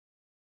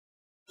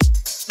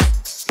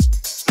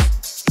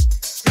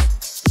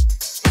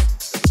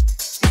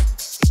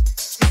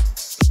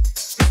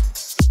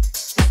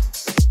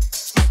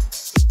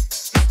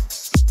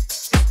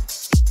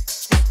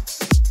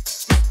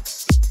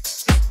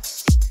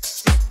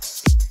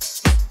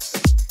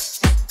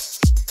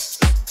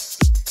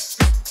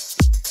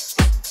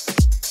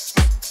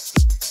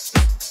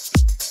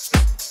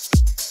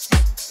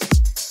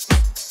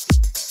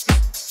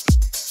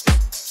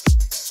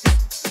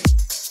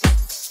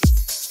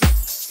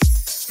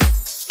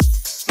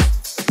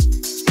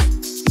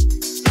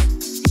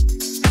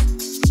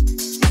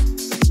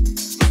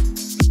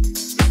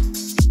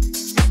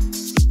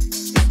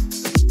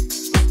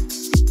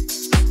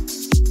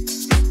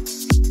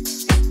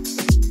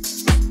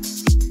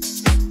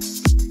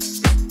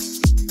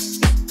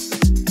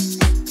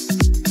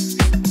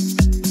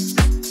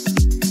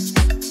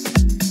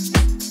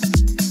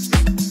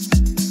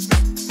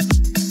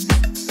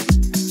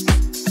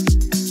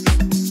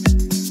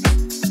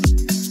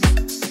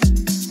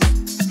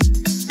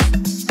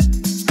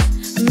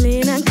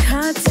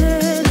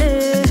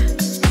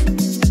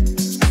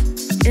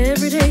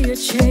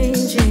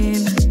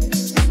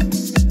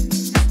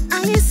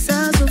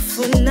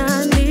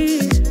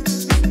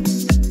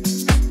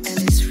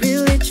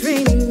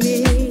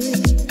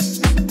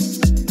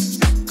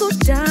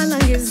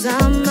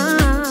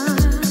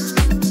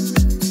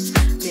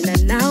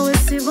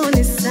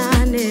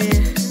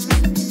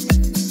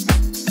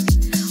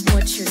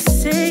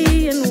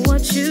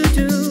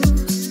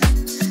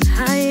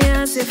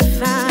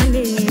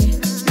Tiffany.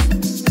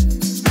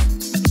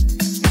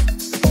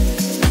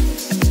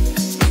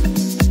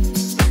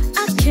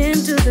 I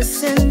can't do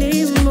this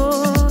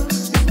anymore.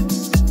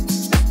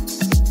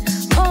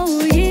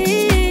 Oh, yini,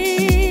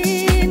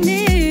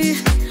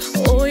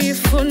 oh,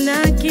 if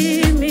not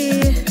give me,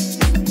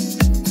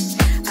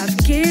 I've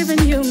given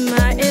you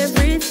my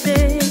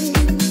everything.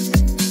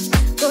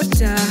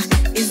 Koda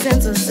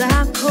izenzo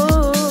zako,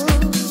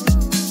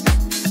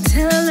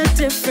 tell a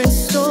different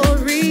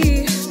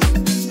story.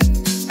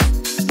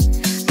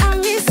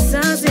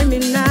 Angisazi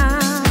mina,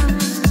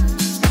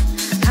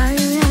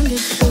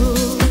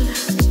 ayangishul.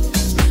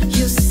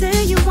 You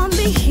say you want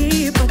me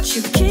here, but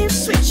you keep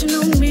switching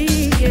on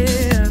me,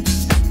 yeah.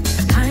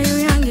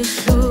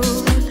 Ayangishul.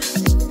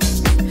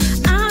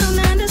 I don't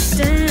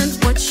understand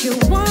what you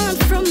want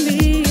from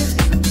me.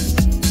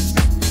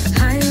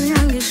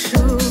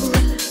 Ayangishul.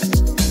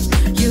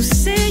 You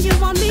say you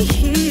want me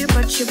here,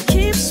 but you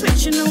keep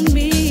switching on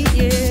me,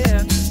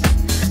 yeah.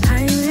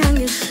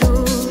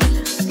 Ayangishul.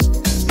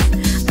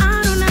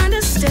 I don't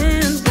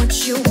understand what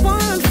you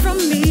want from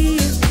me.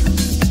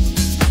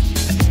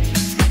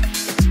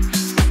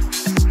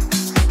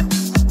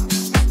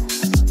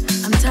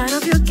 I'm tired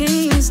of your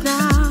games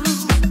now.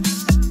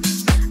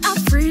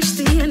 I've reached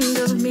the end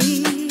of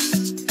me.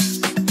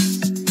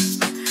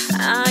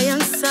 I am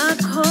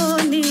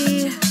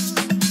Sakoni.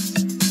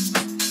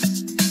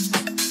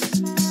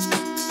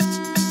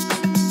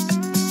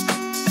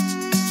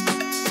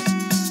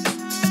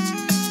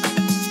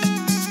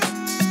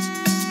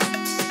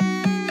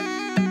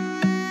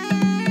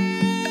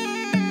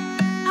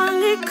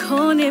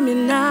 Angikoni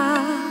mina.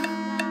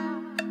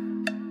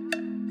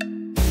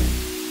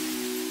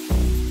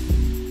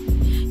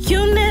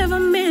 You never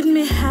meet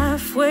me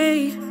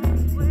halfway.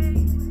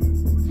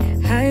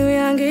 Hayo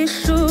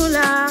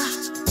yangishula,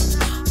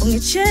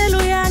 ungitshela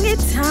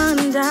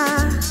uyangithanda,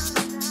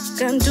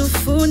 kanti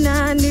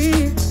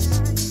ufunani?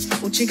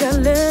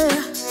 Ujikele,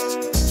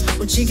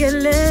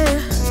 ujikele,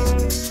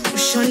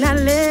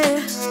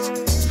 ushonale,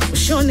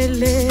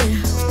 ushonele.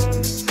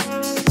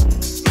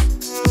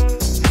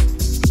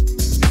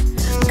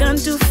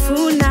 Kanti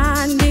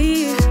ufunani?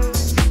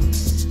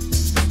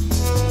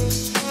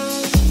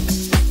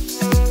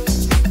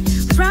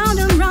 Round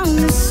and round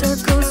in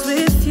circles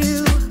with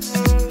you.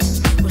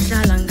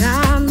 Uhlala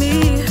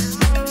ngami.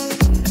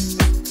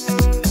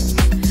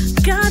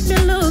 Got me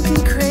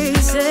looking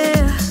crazy,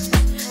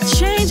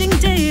 changing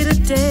day to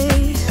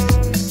day.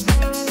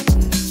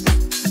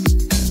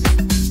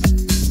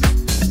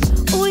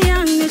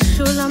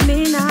 Uyangishula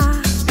mina.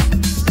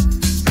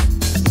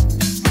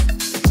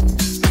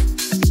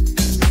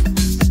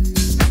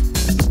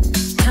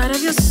 Tired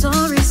of your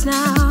stories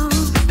now.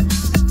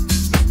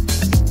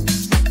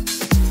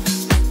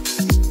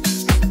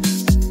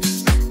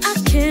 I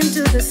can't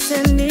do this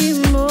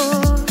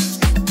anymore.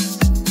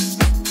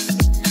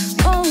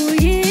 Oh,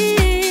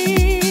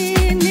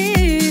 yini,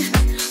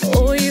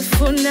 oh,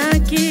 if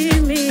not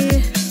give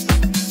me,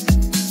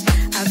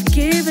 I've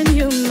given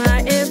you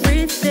my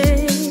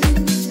everything.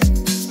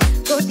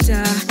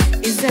 Koda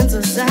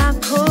izenzo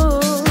zako,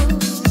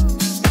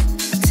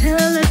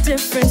 tell a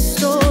different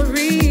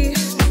story.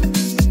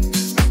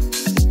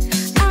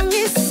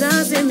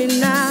 Angisazi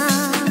mina,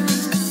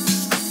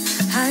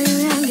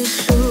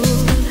 ayangishul.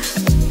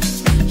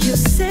 You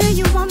say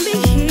you want me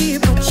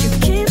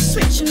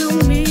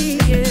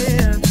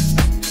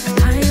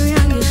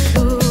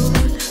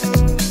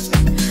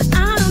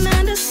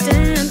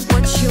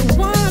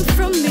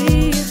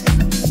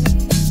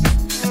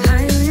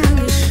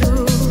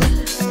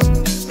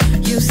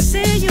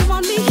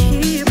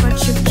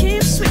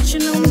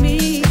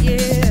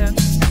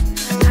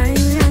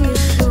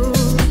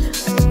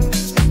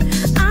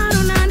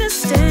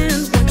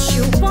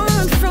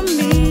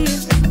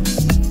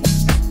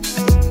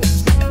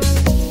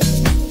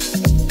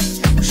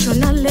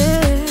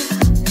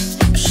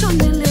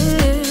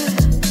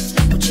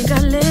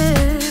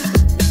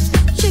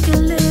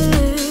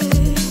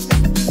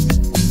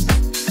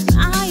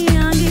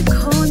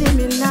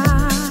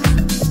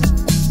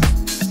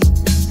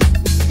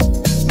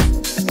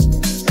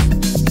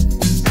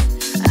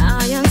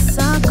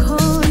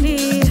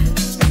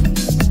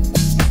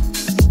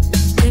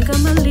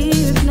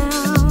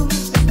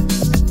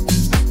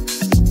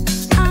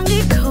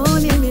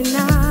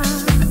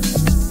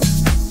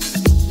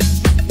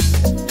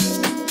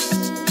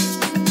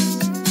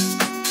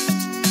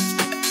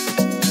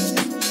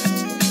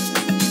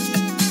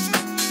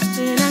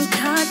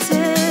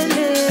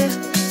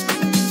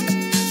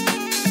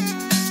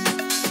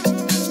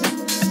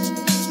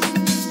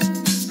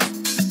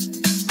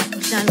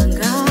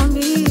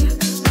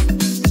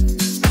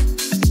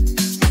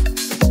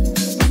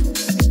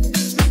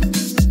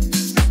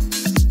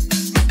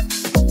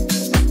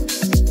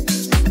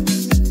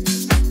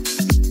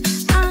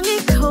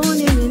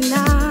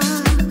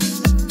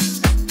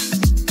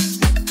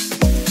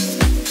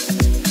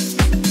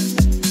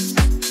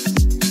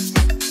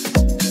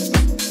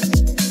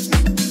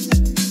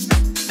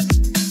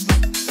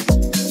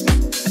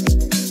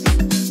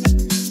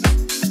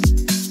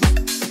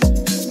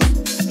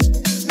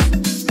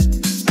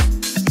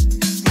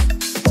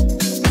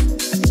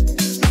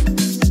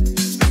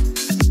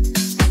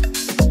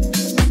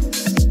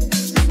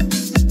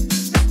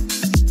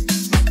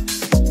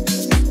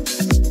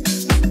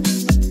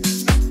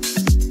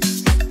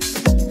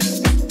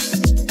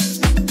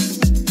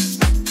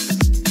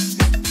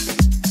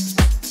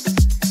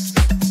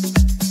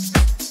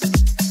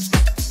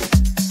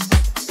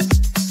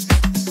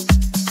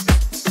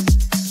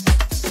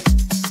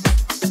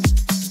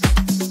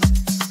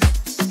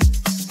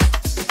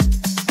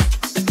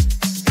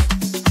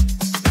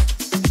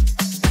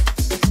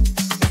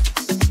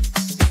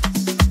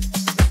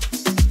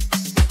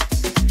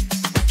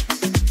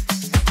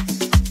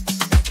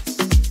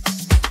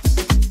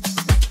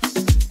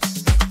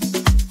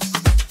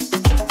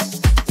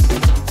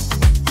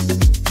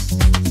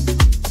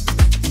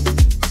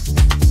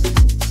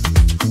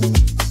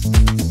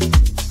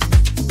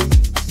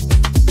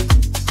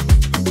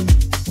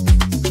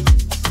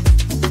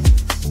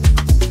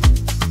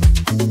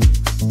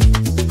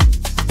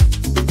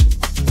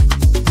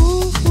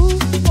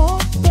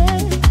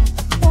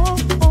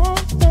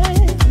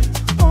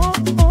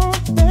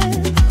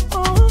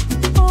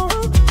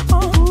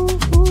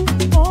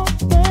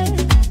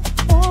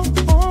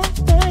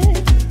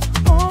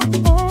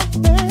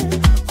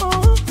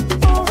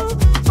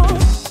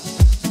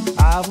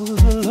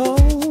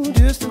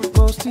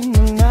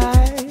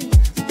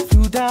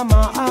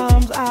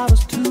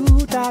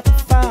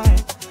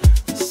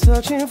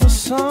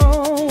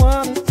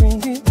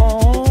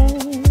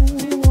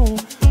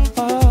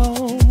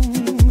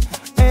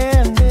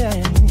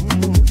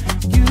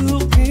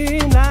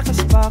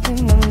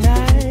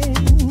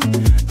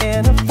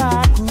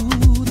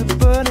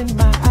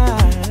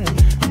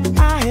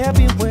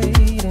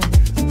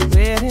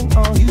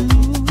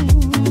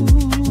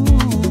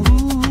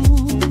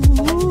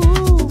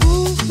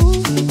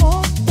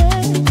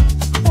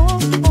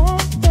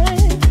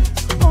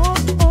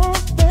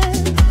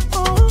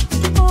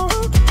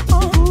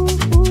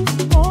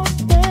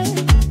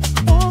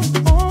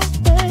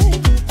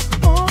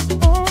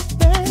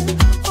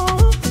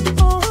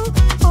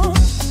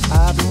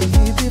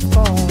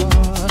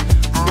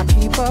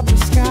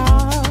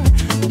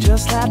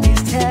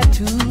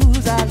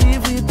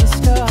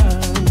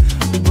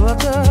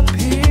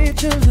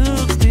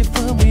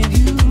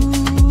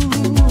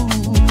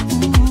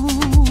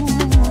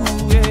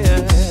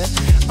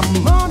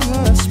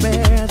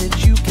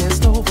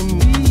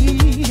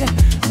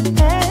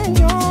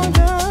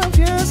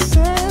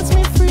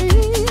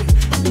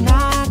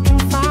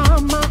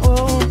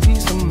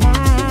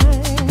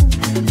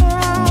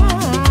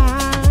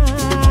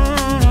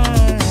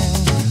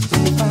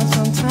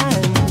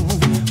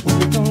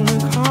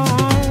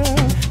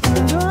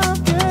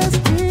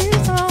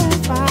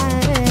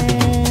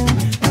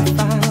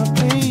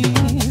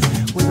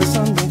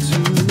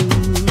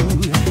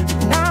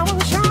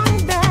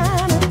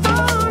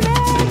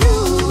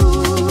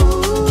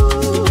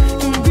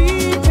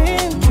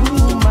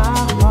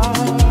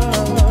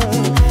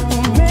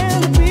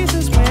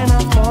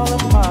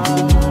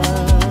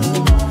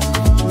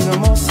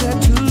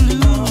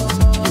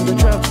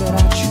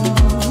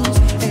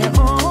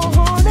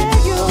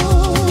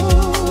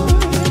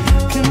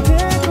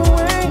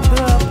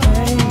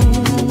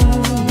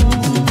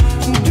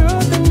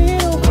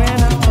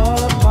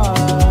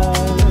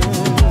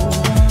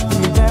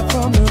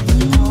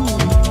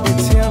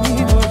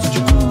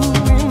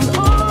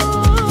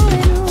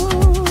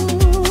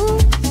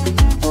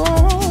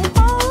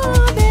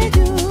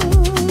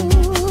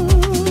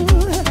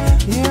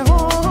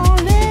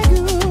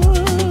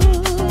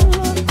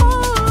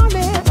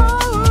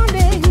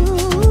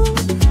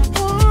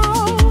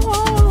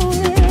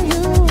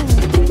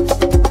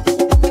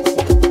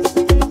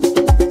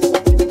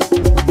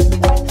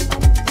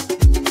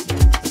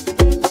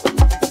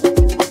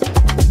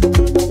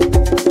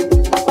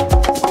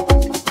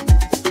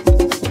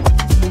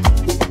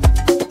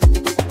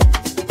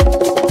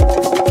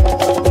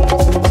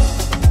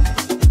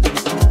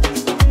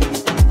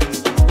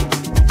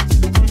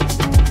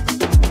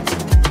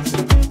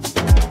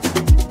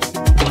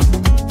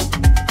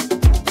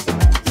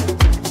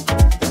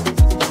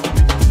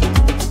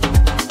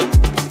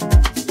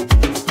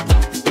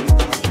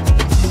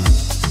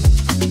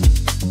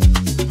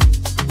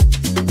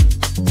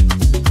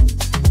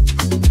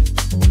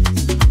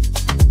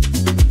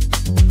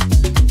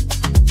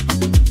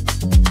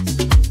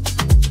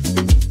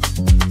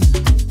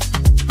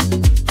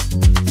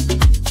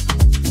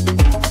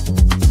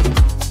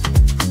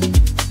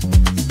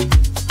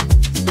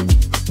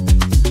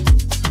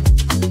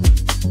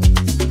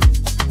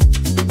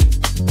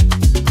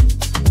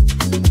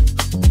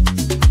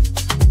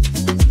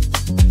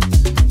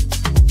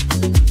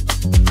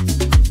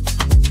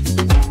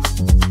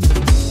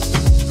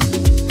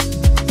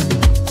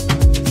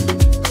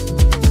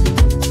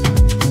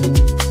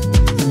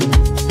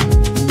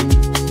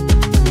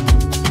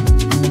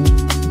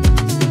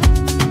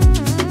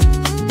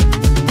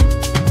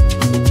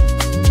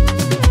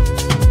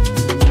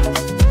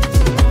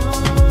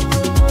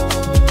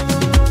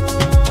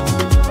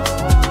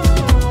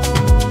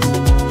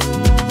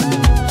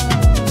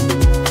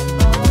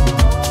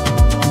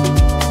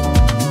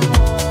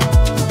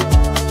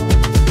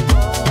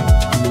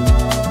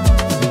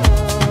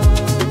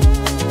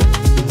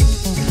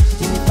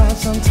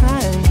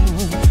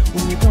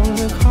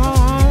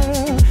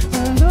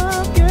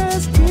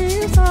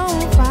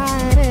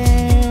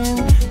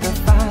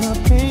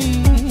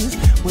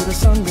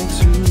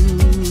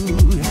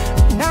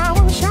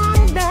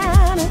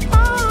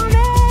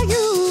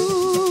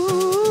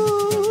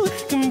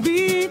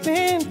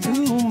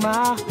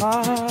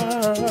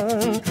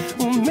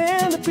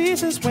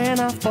when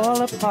I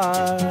fall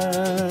apart.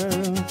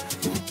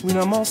 When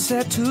I'm all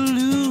set to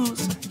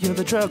lose, you're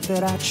the drug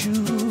that I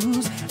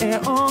choose.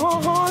 And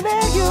only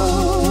you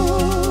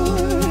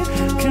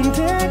can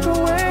take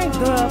away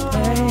the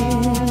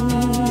pain.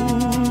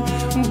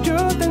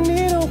 You're the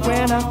needle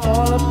when I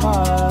fall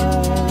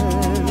apart.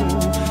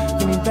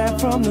 Bring me back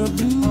from the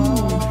blue,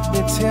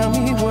 they tell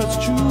me what's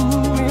true.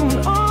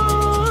 And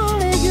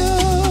only you,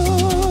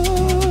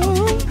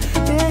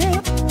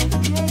 yeah,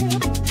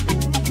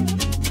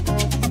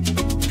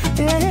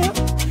 yeah.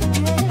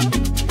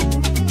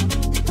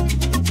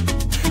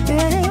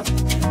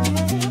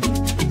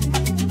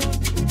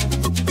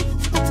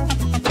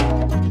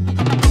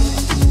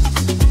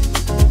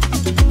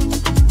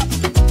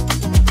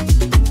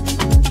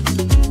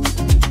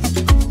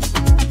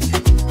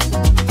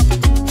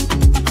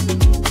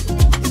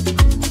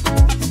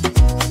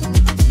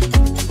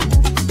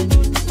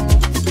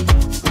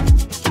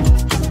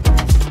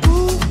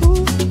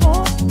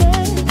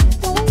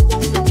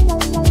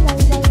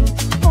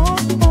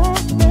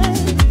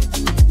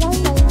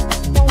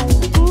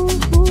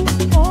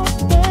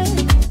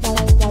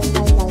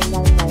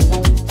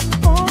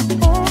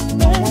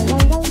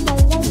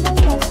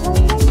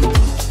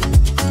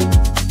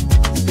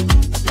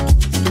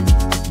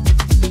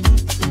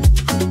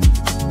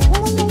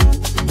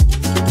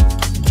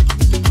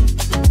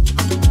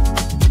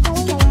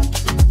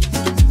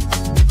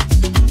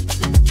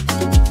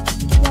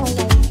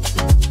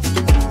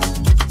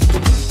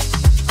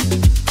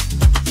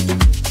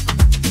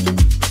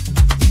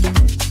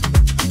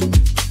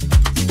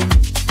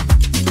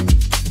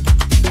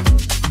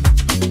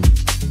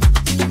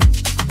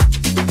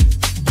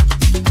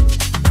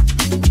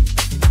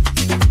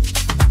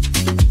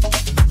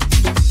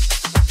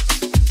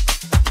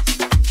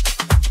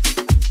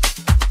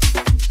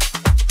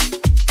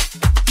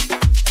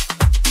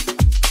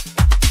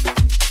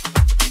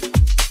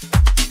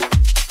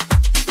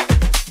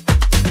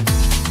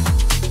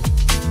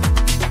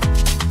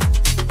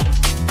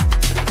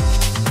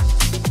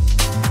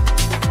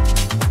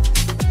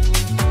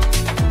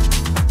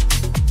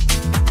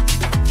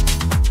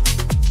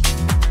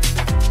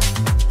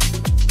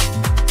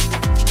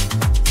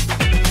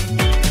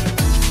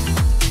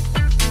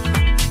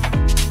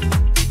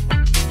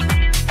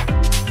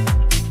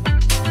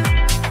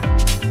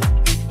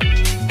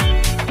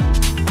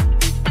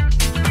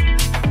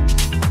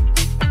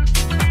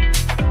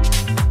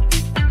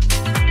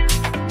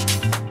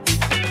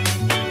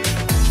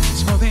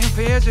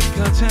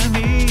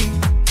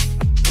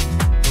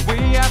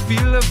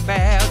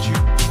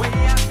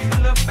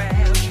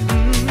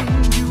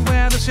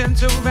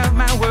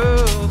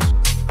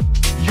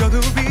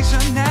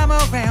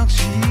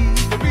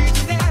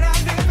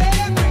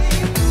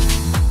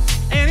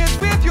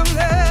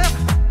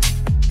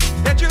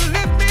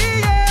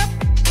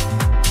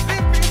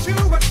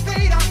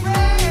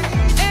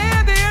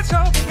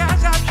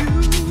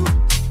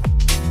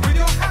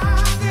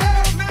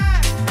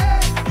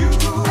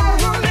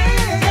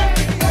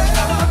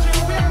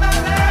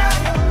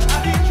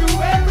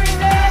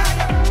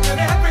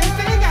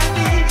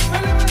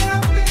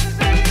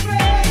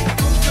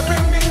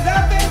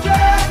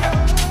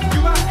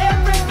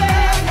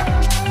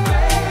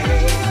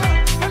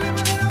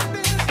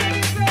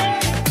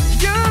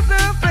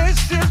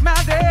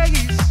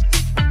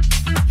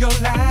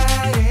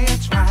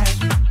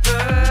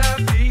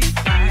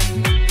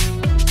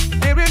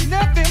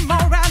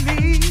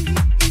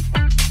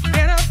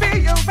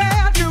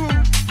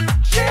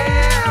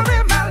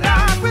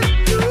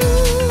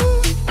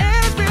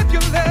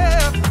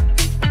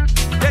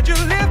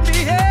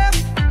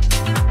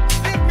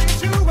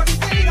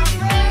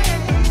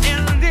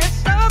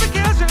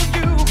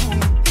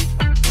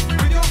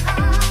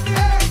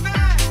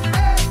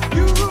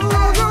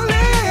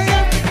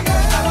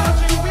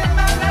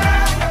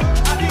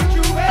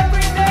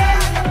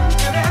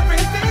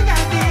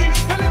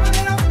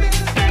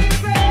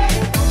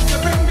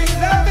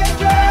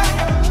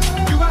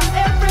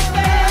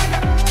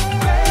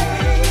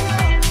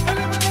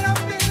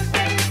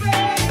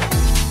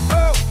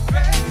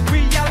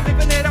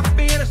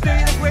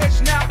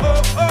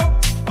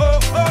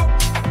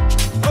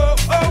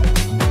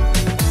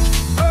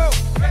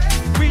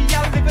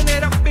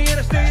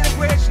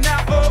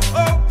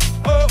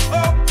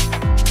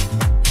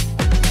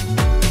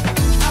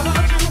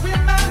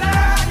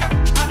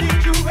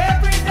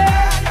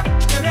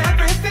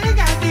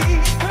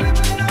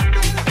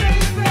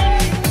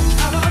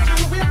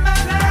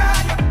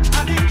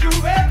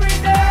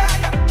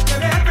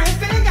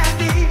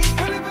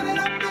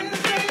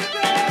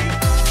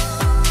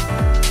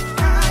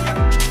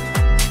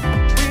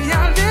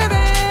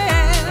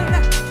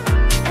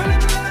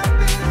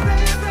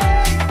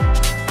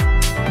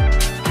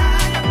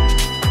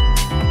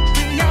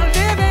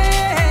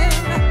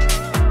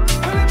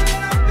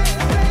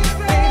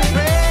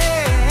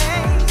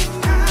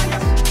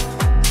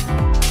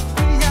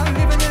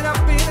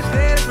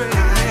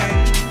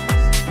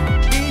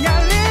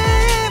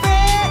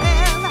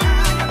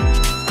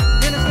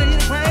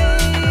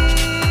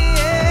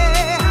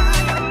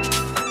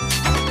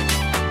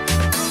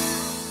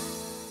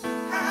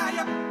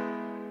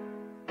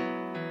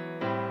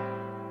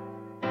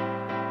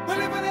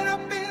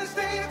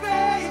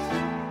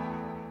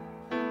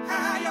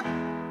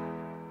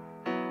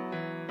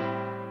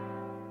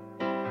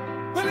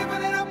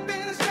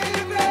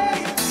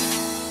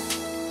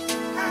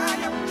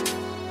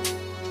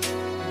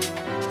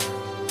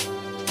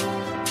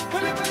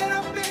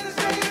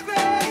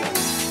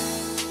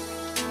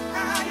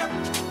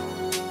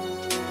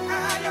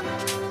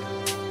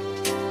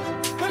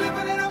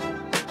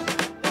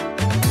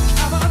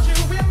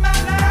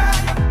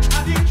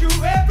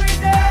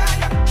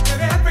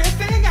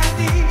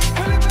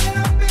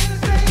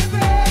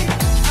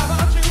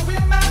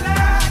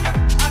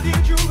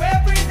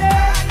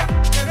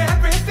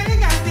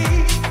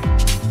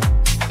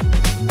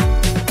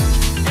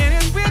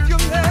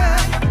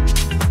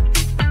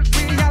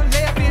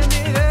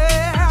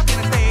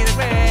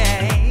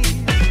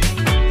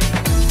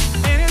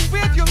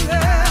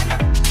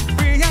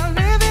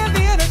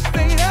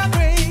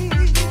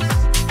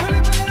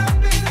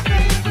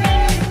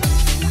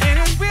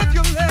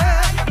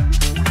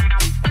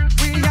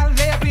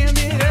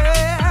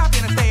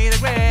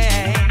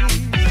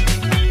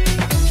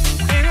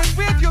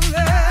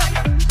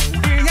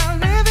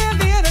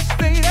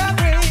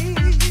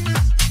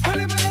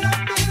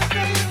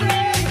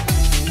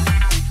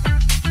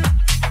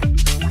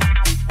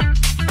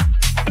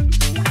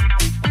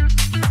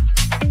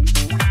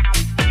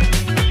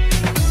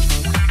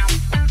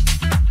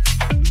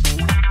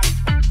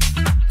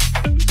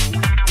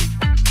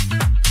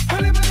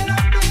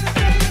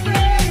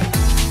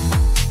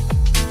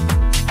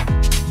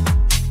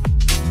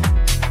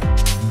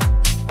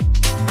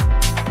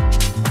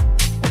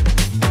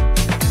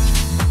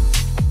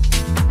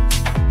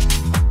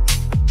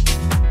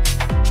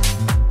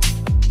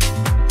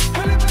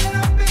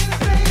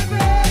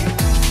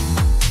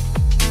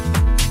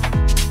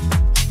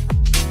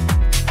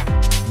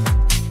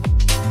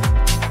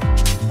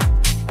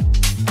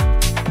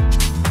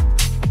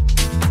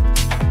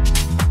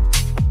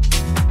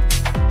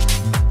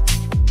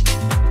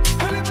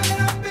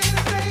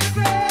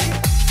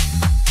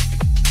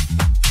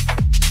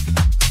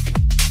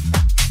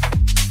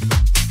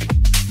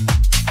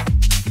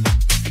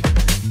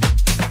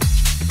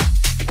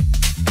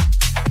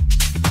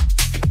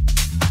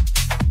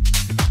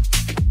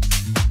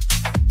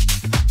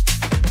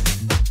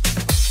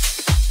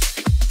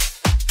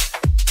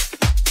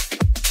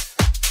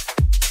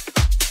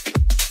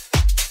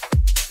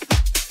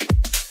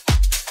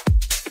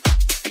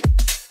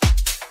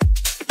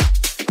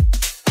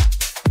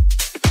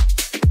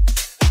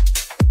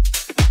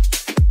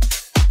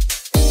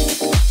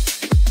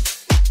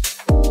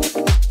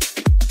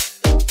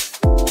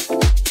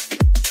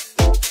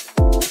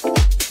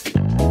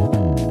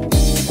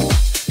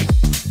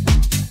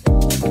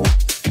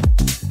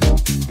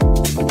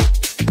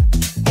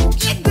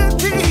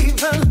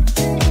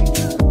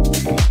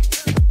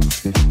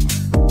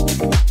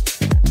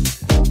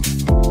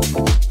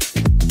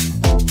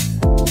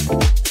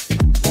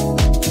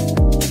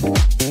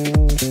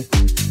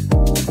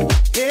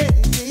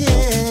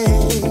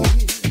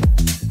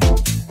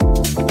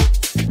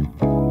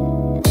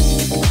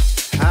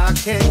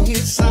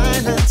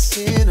 silence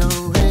in a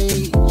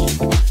rage.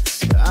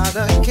 Start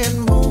again,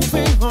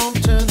 moving on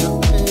to the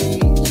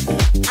page.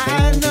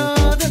 I know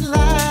that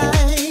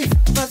life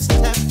must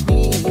have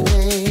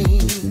meaning.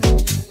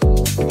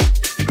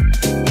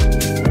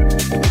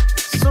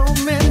 So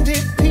many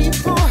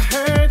people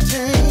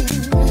hurting.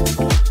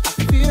 I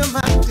feel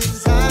my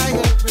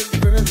desire is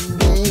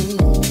burning.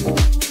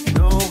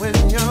 Know in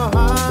your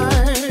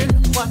heart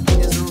what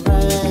is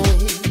right.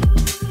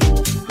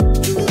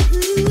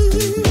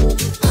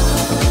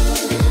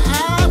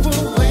 I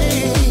will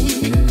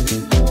wait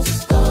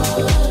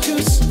to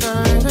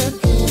start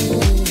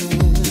again.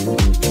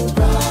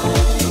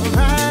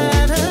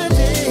 Brighter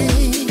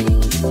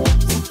days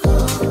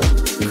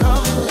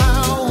come my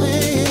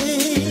way.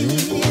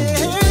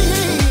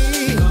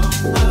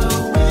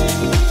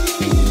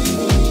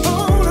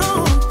 Hold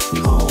on,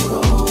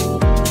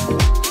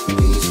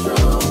 be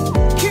strong,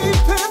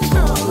 keep it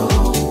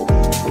strong.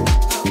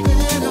 I've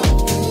been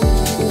away,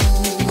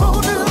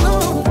 holding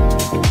on,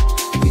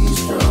 be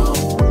strong.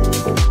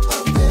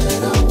 I've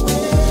been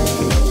away,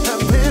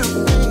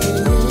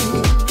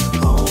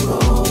 hold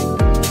on,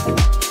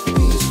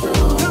 be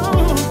strong.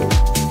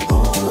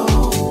 Hold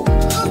on,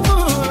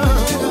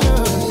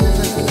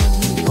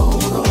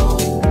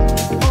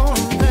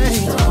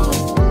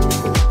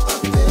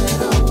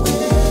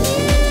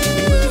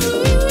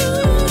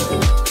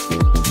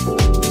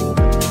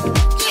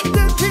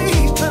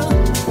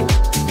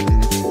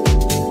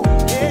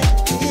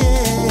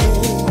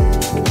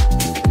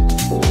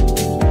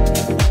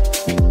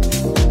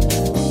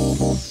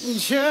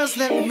 just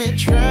let me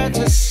try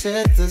to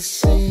set the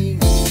scene.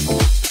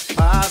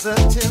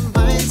 Positive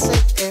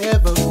mindset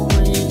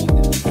evergreen.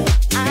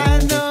 I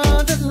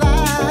know that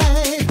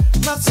life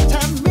must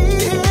have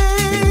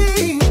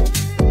meaning.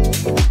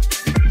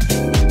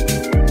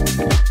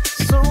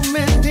 So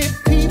many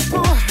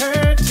people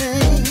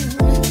hurting.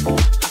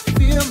 I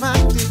feel my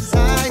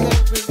desire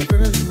is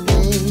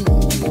burning.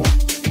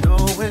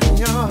 Know in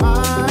your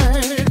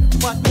heart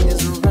what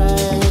is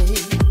right.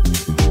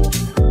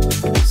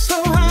 So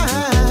I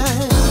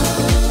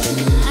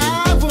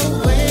will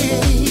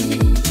wait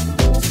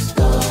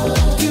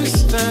to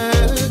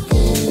start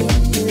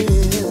again.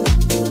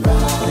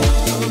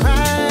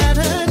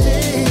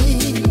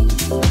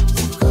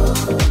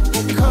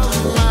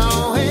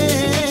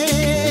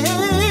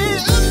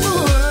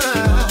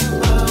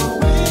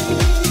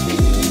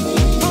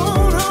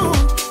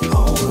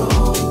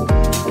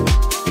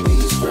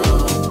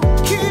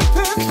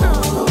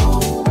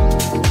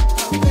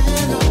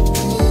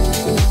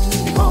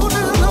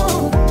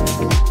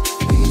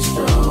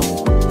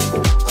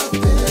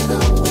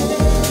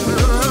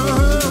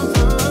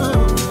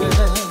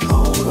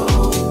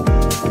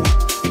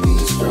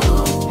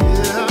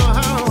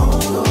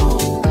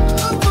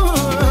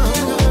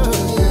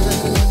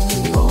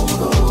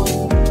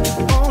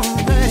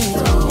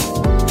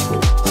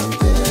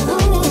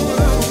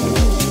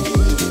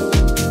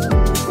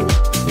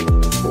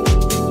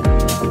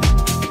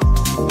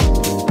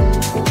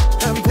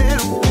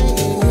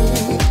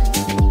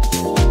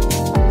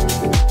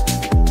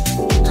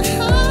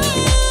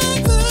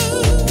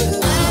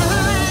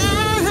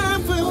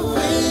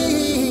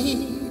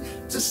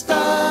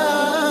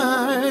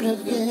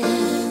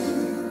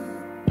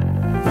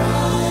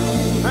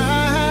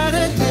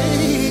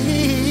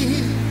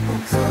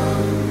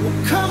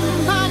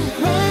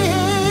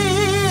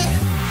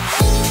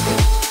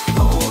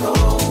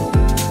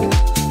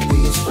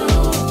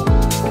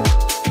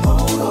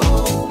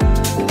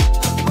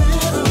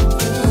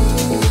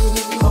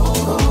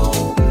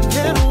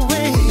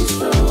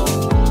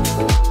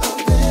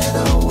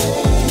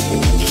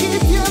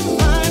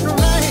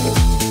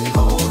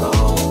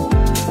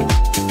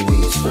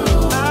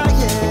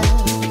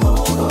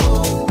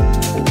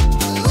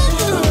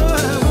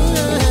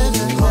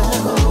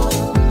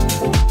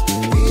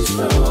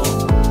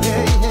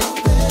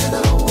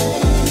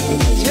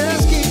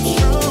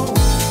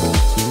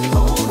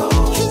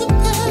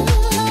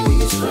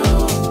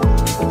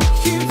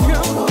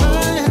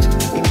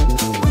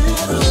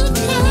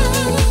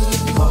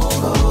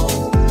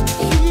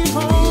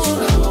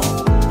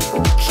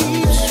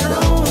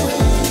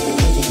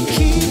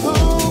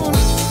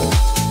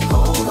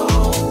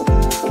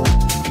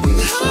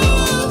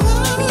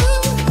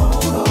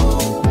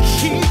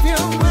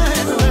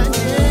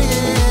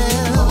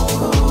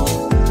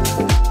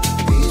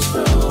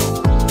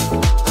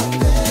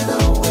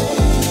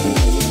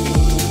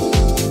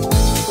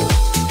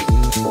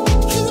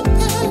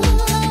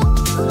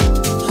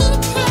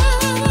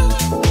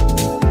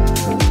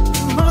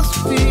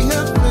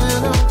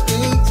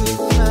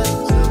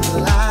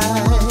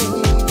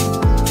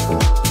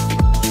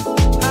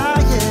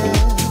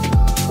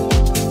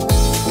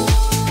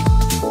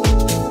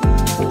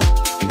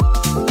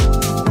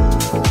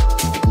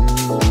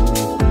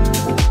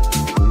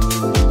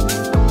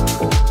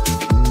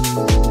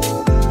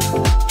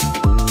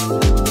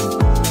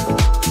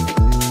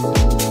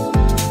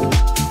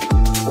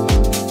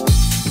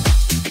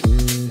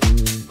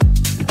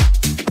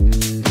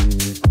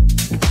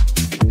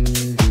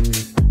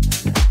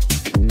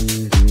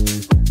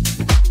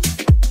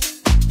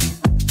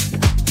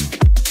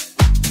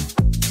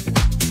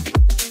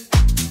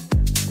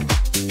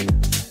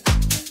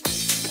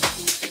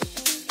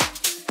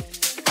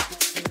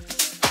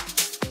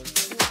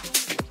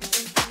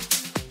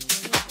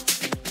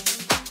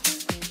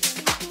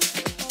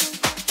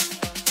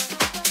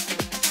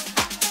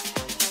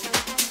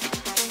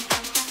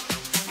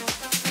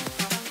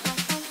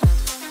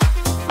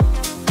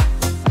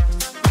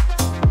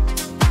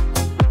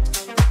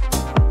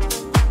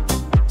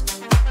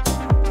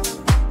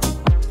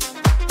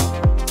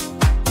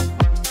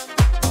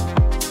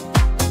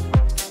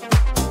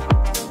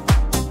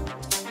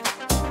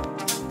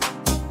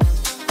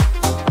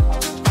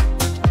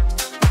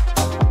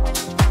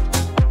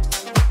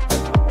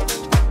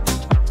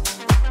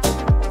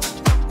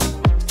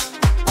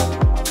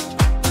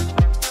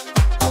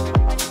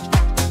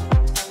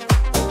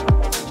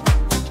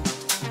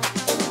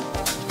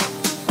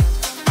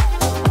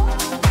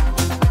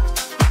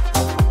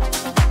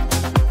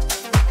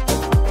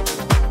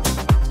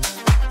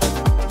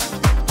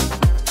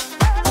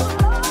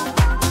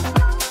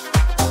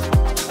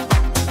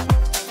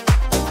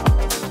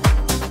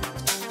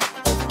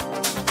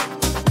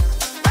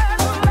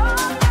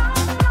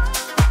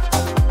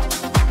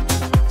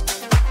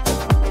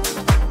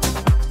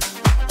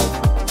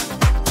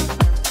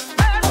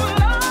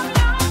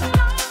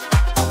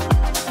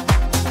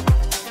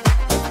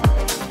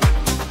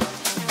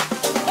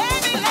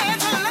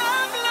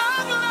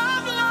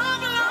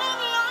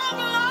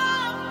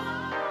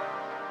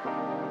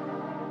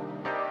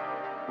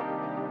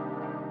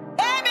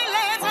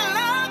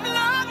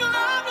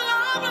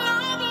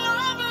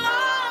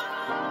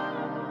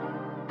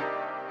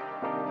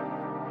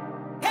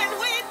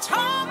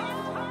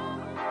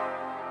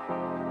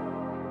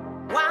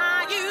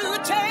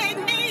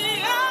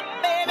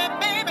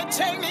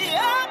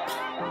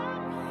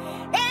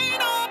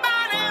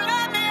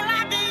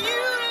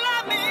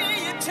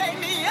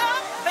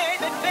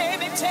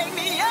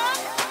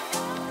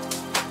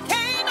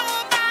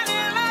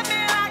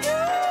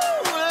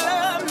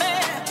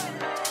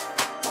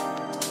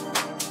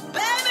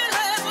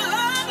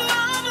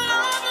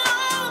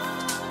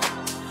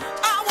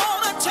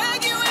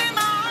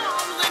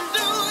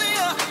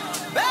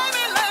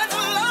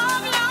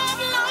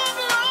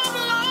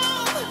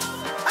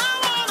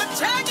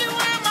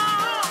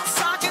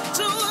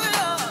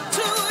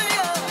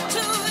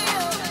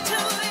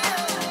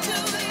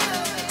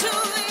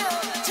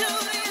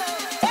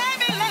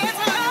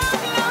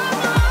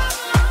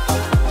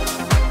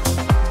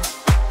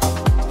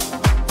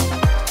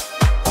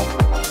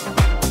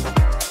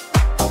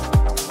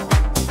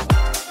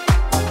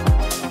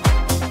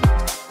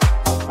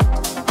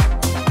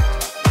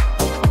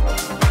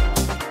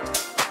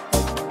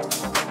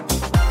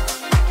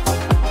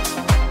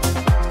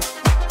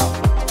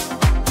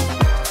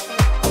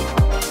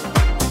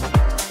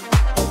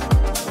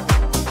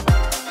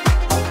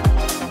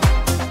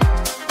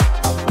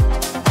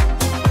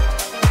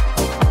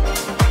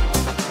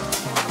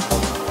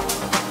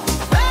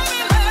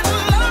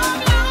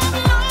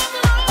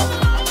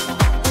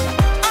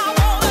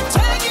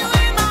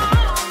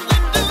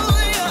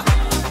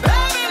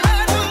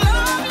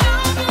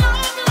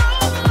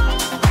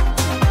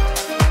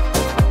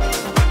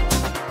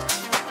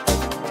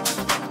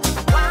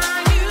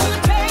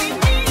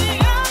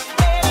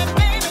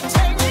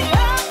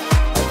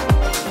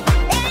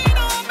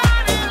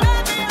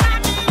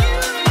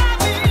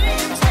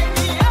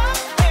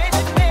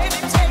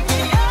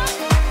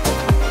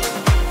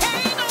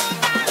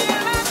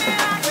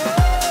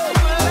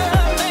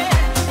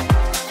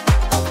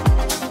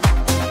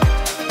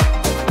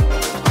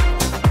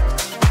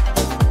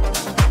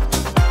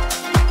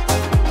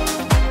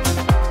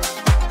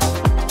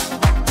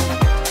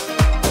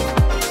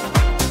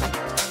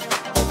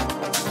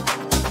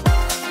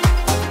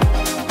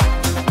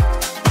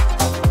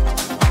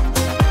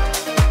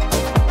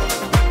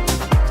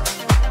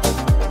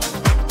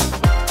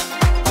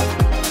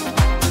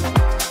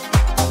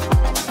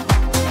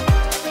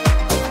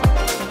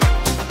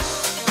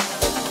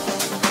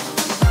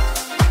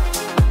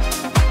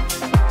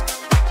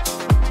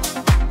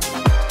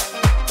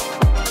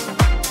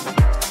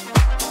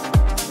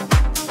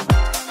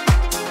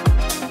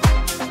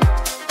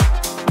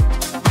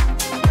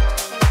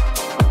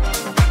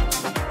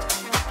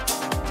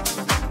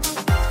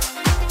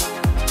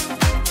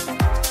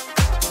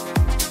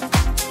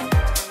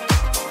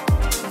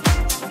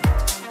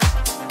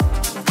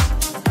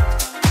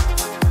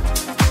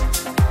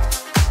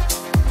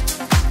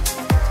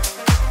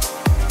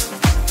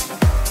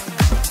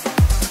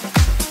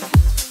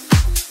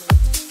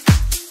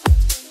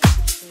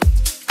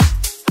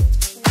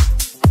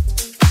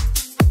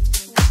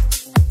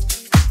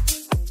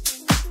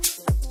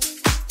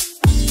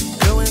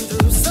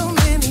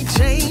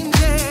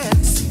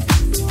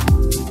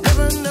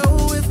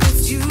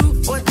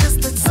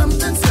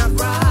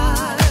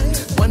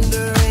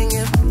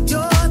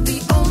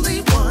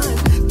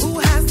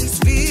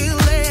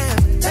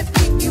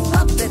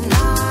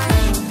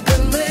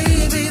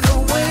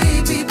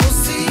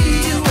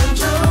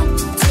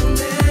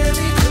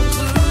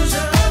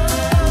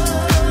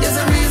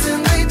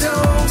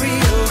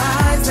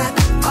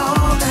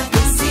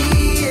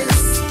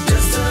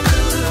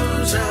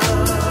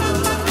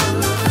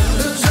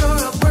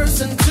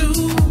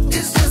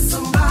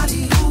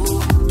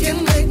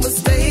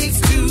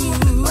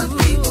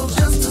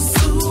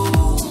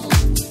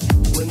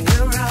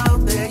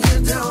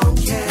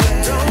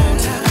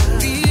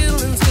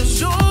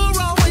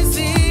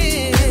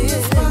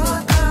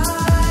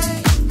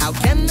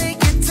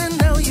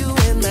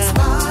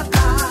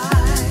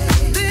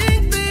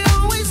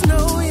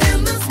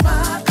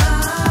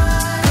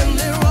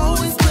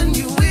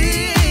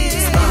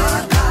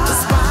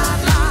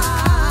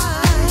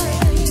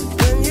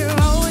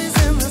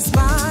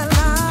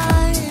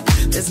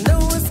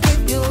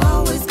 you'll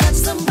always catch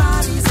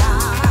somebody's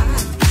eye.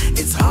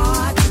 It's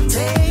hard to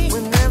take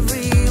when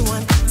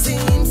everyone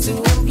seems to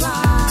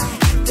imply,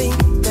 think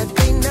that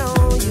they know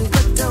you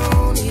but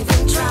don't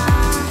even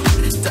try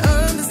to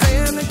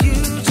understand that you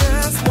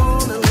just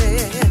wanna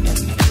live.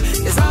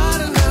 It's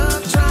hard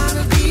enough trying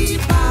to be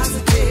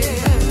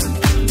positive.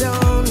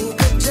 Don't need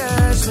the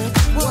judgment.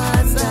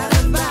 What's that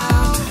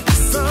about?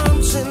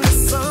 Assumption is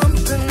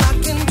something I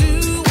can do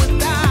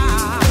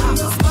without.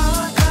 The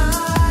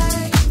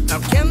spotlight. How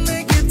can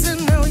they get to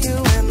know you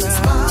in the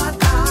spotlight?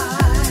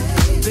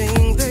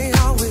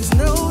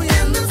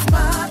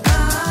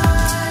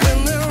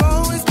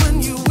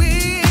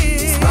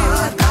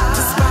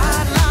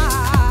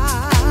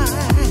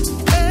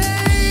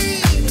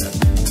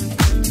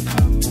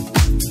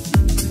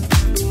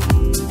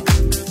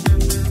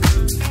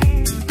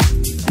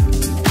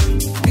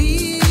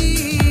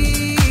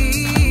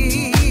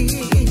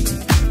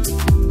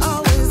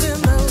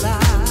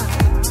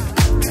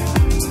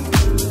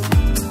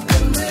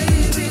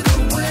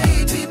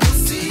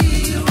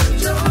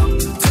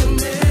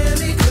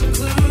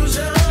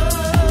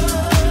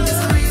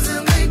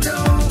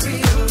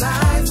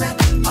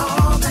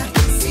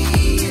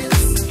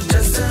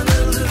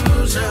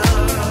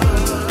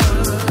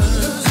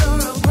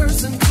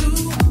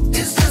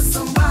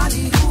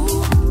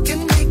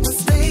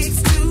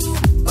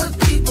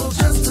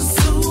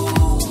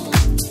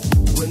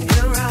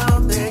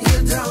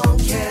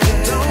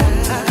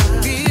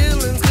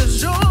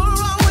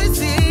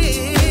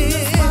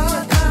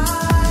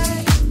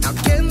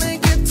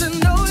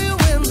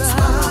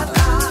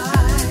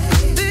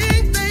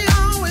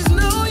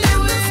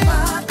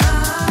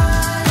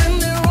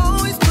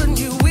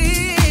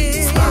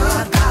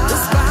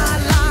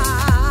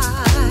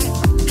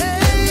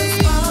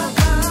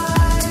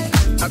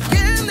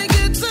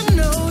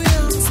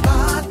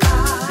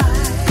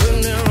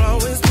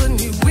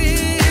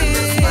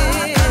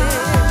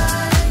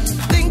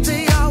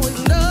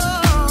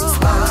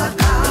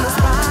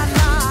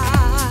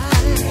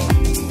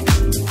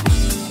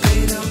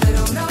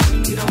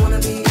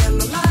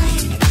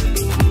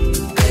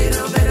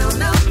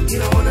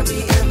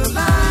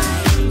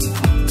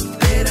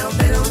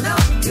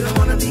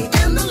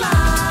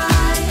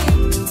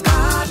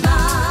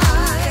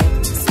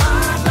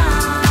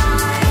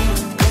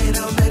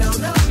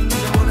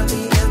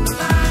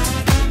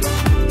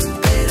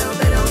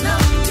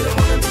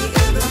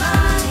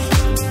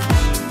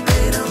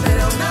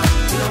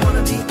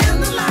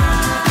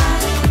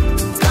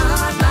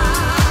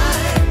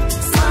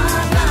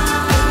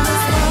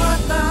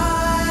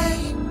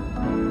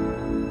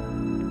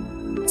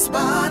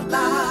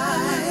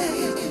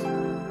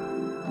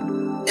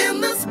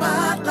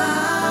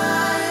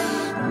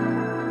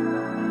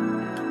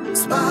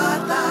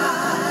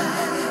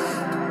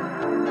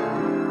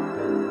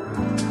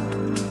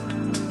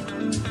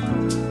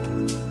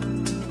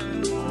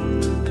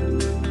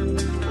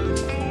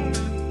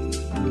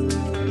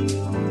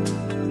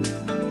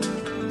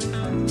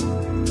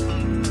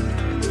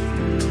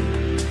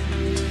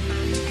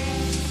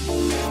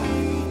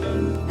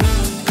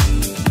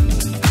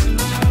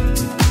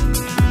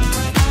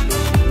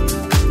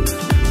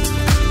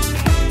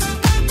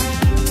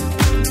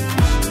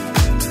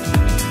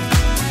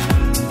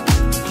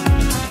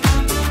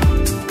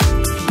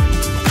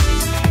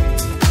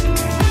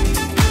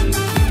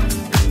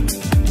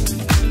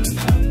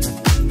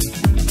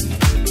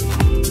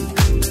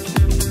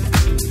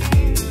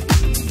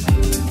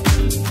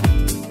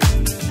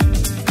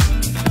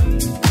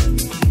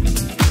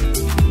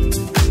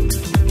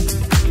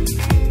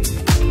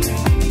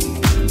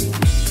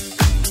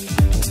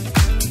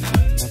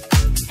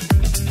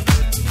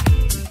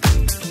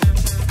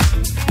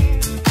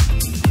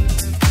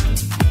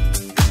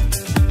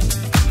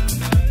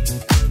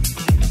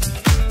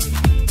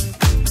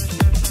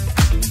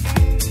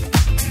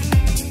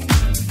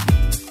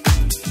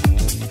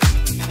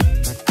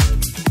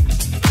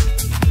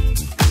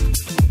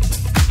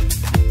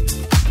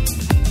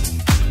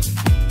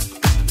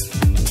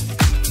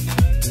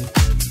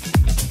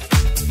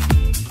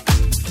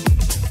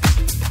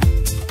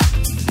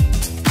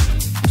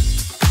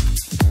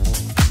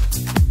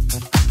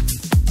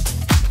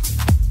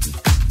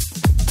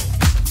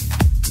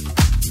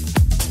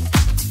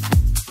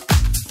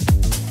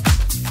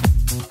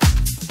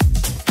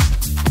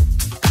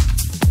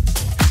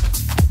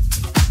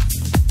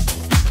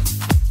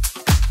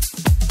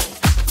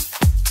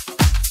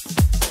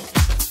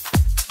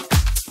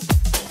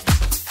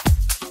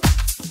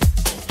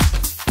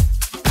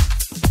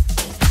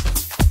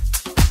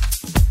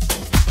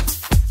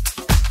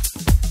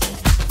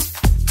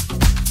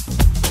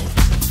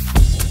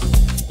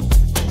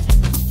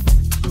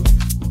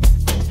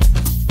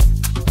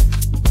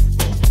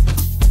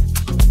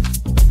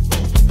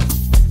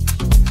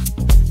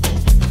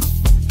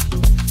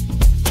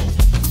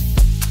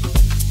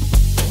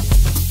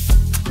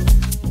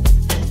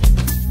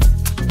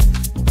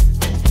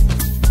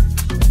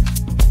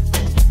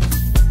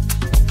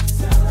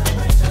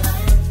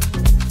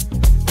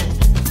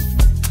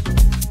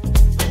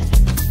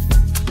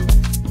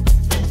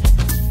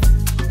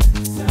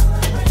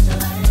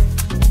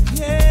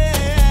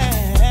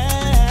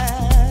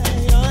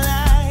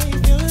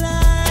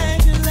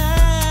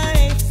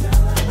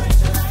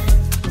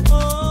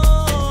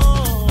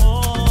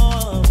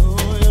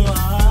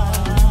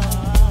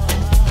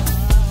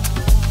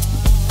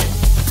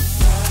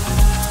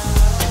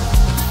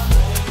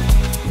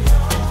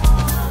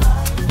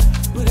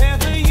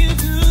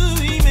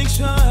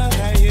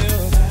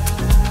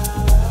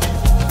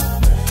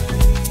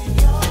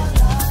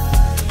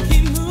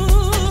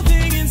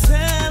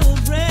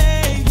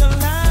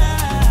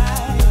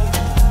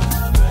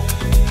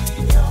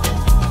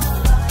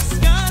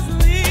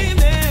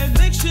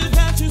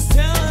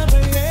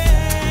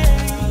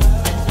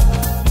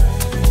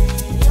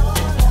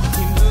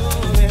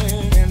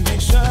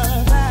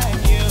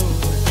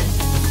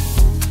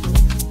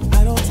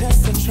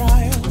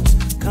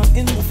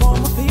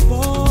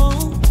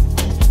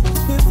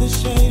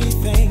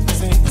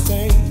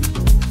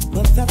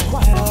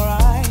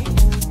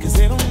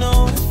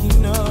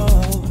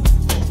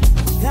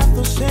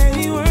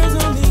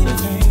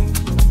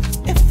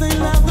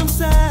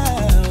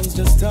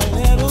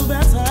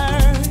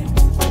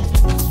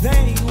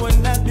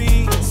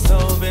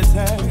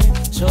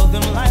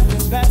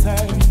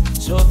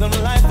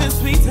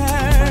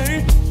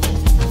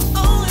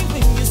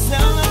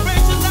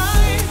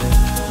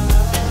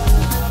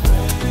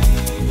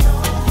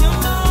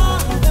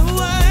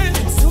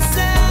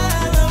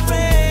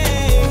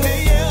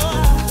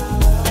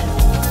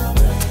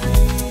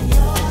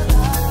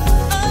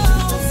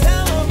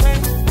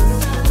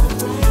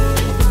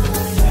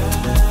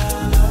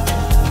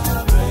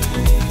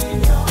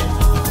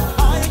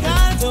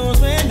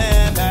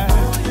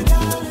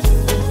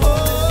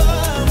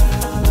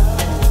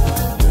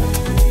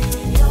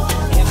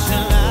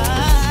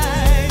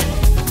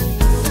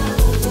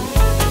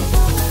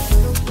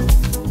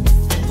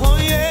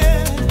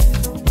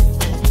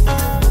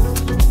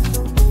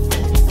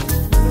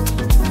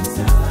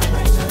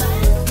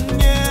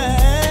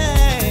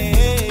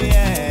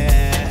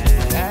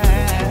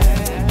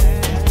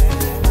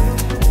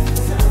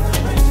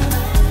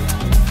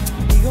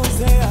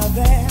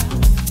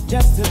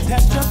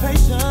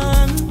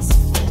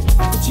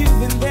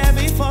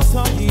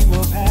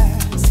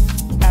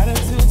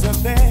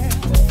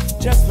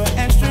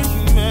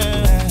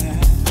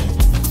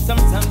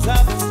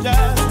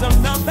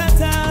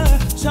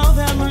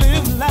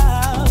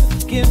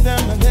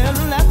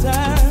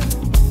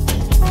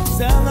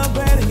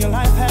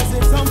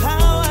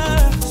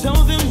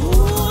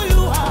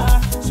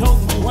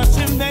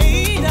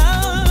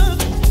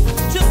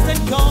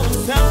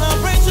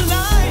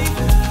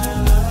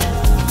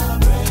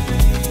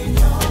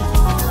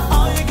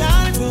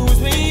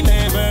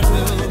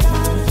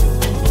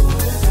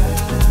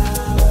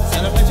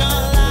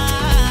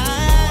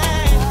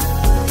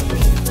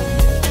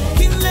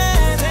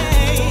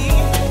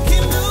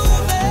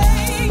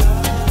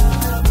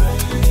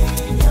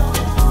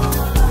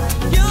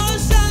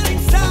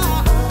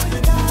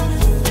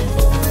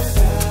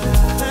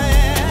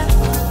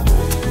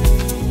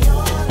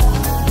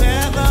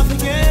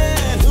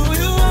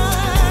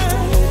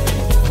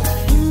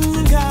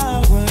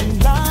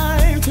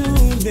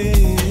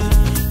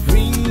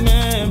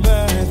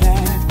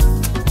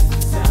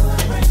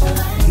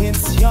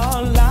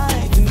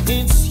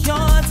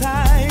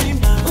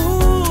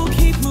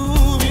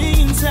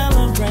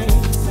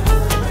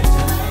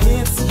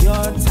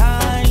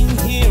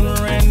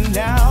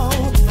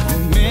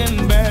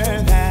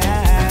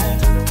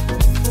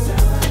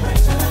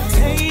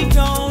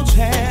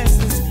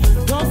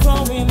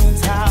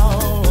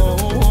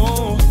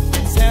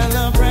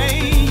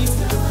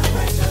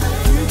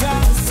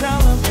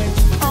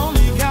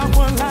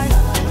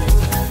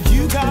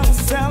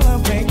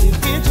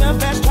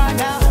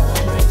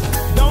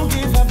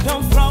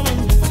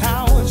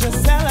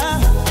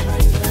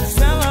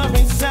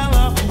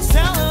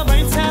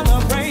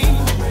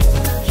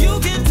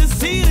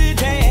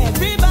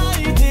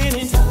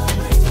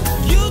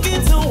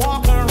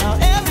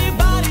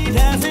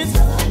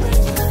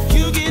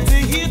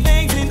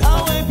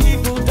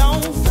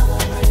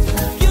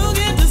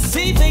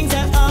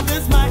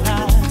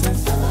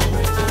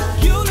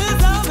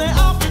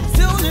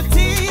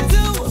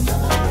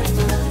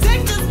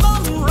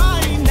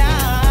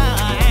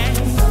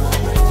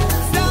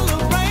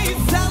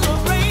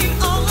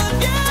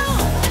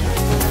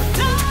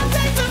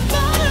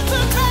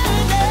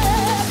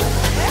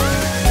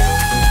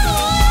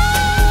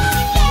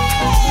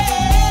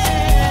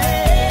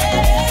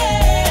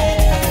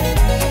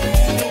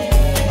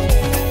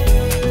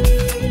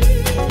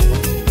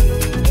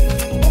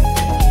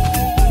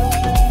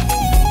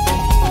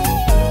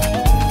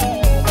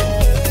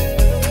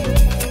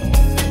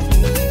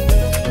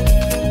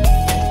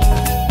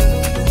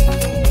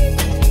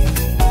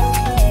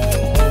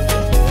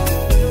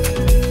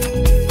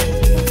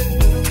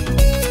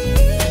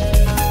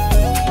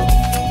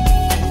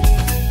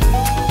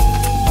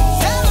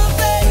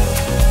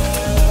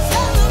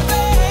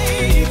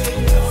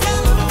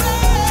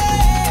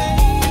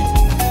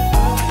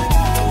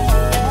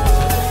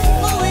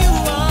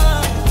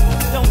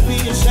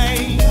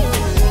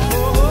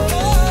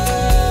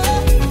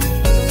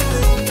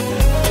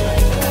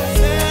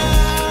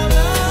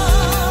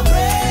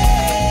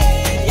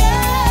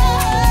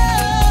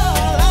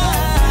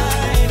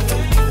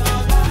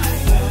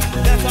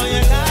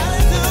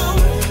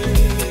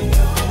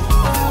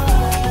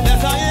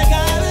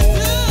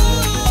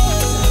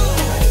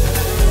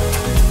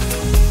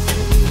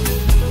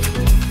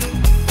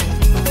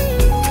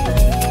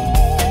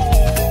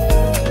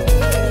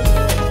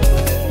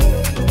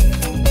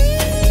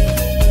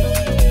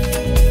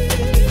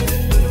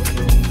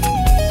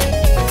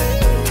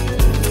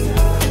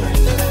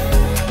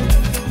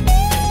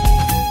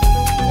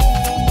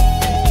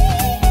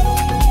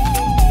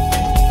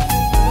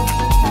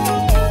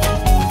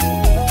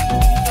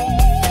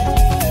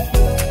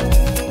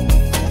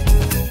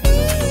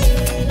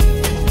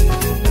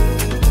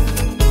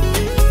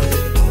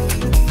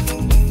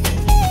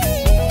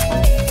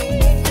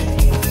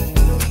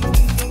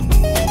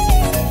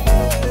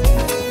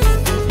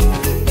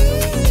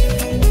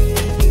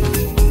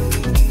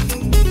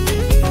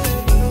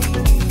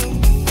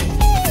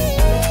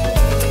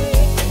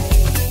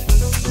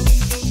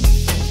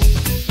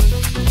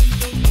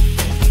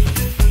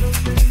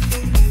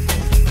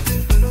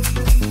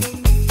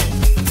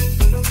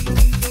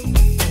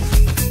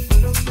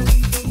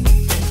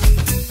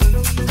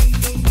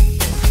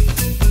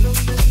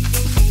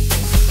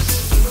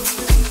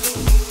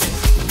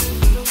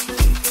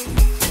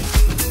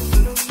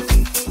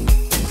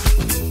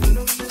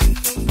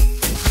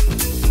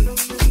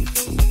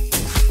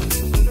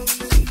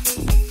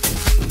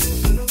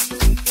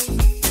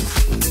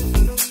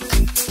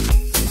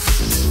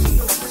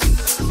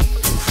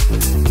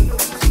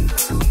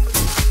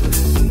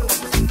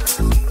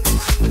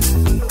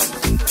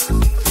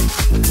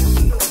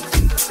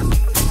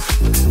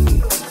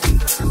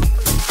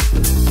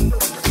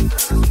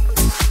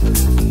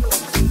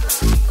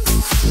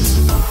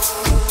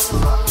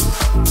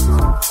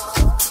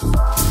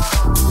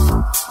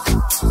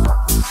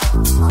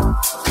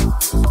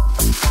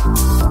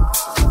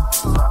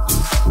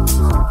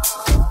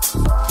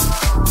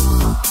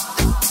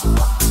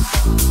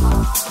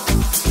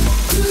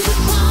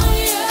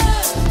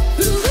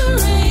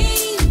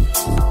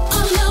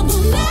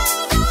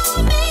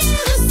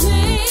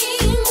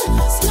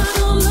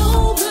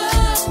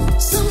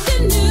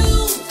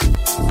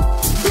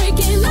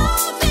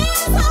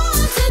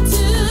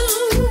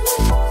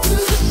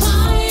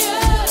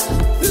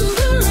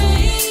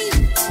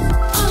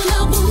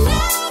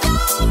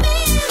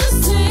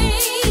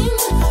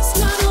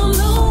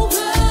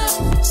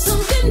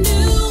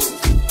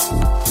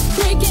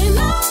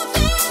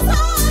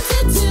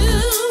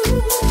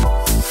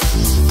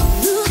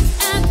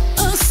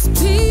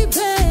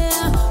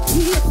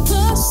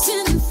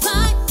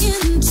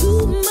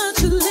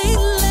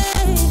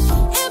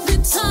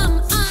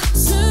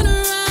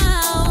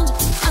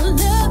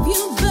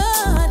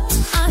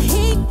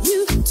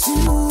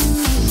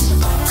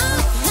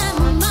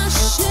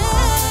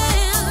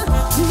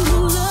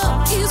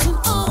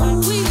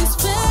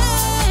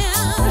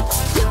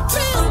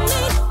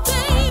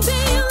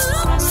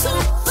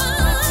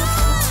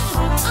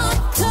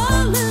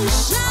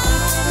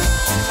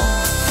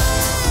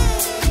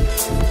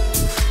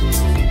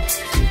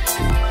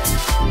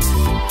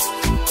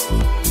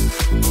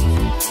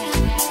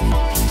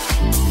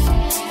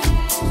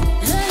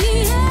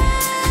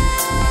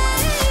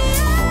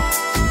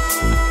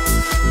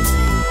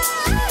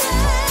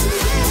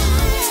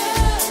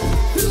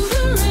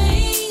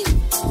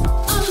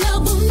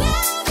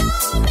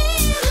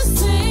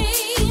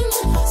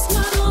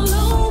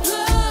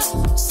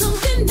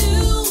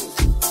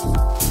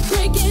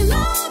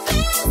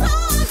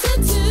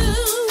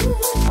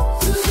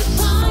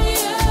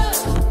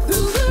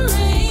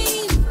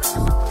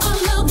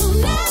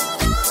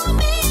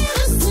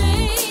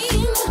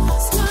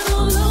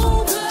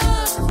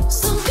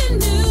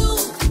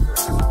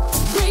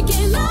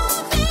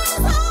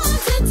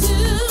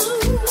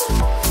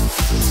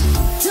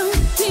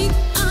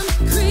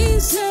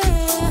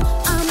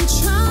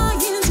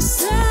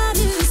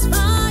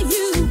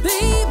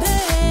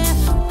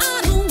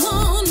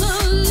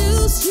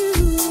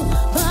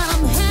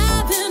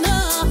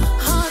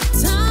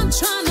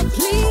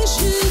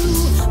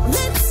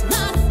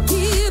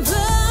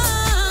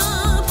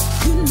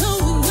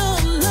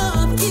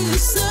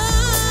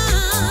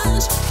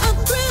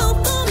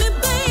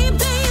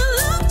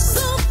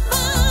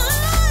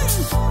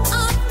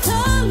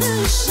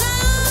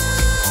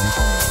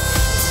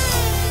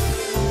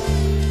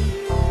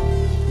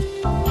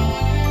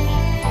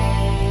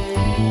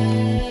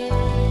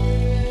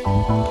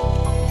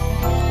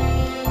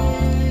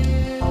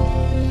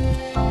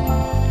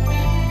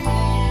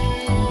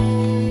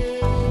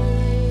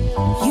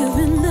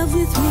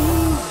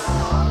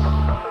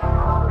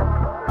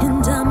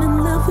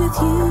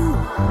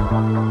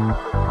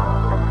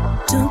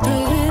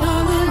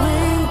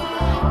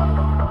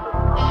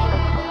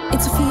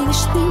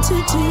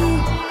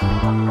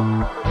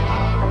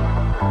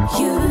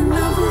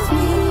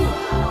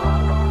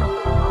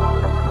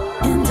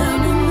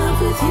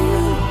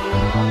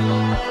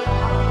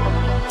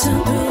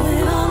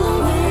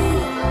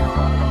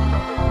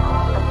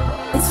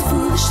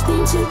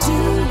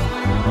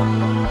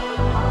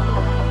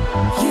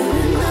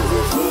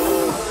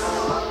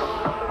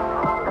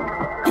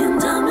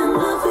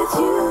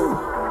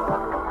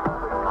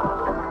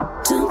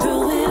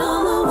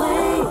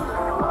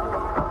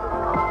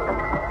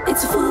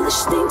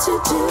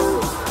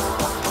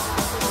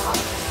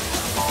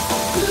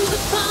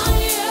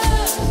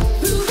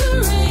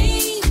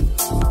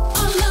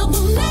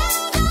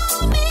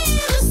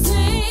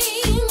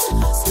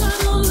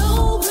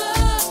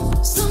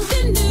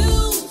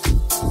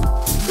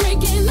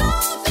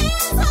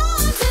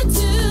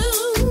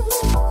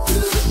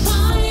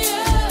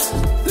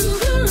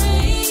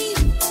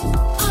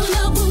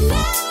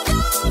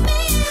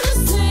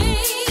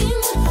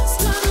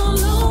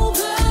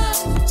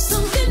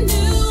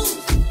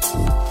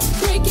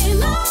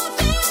 Breaking up.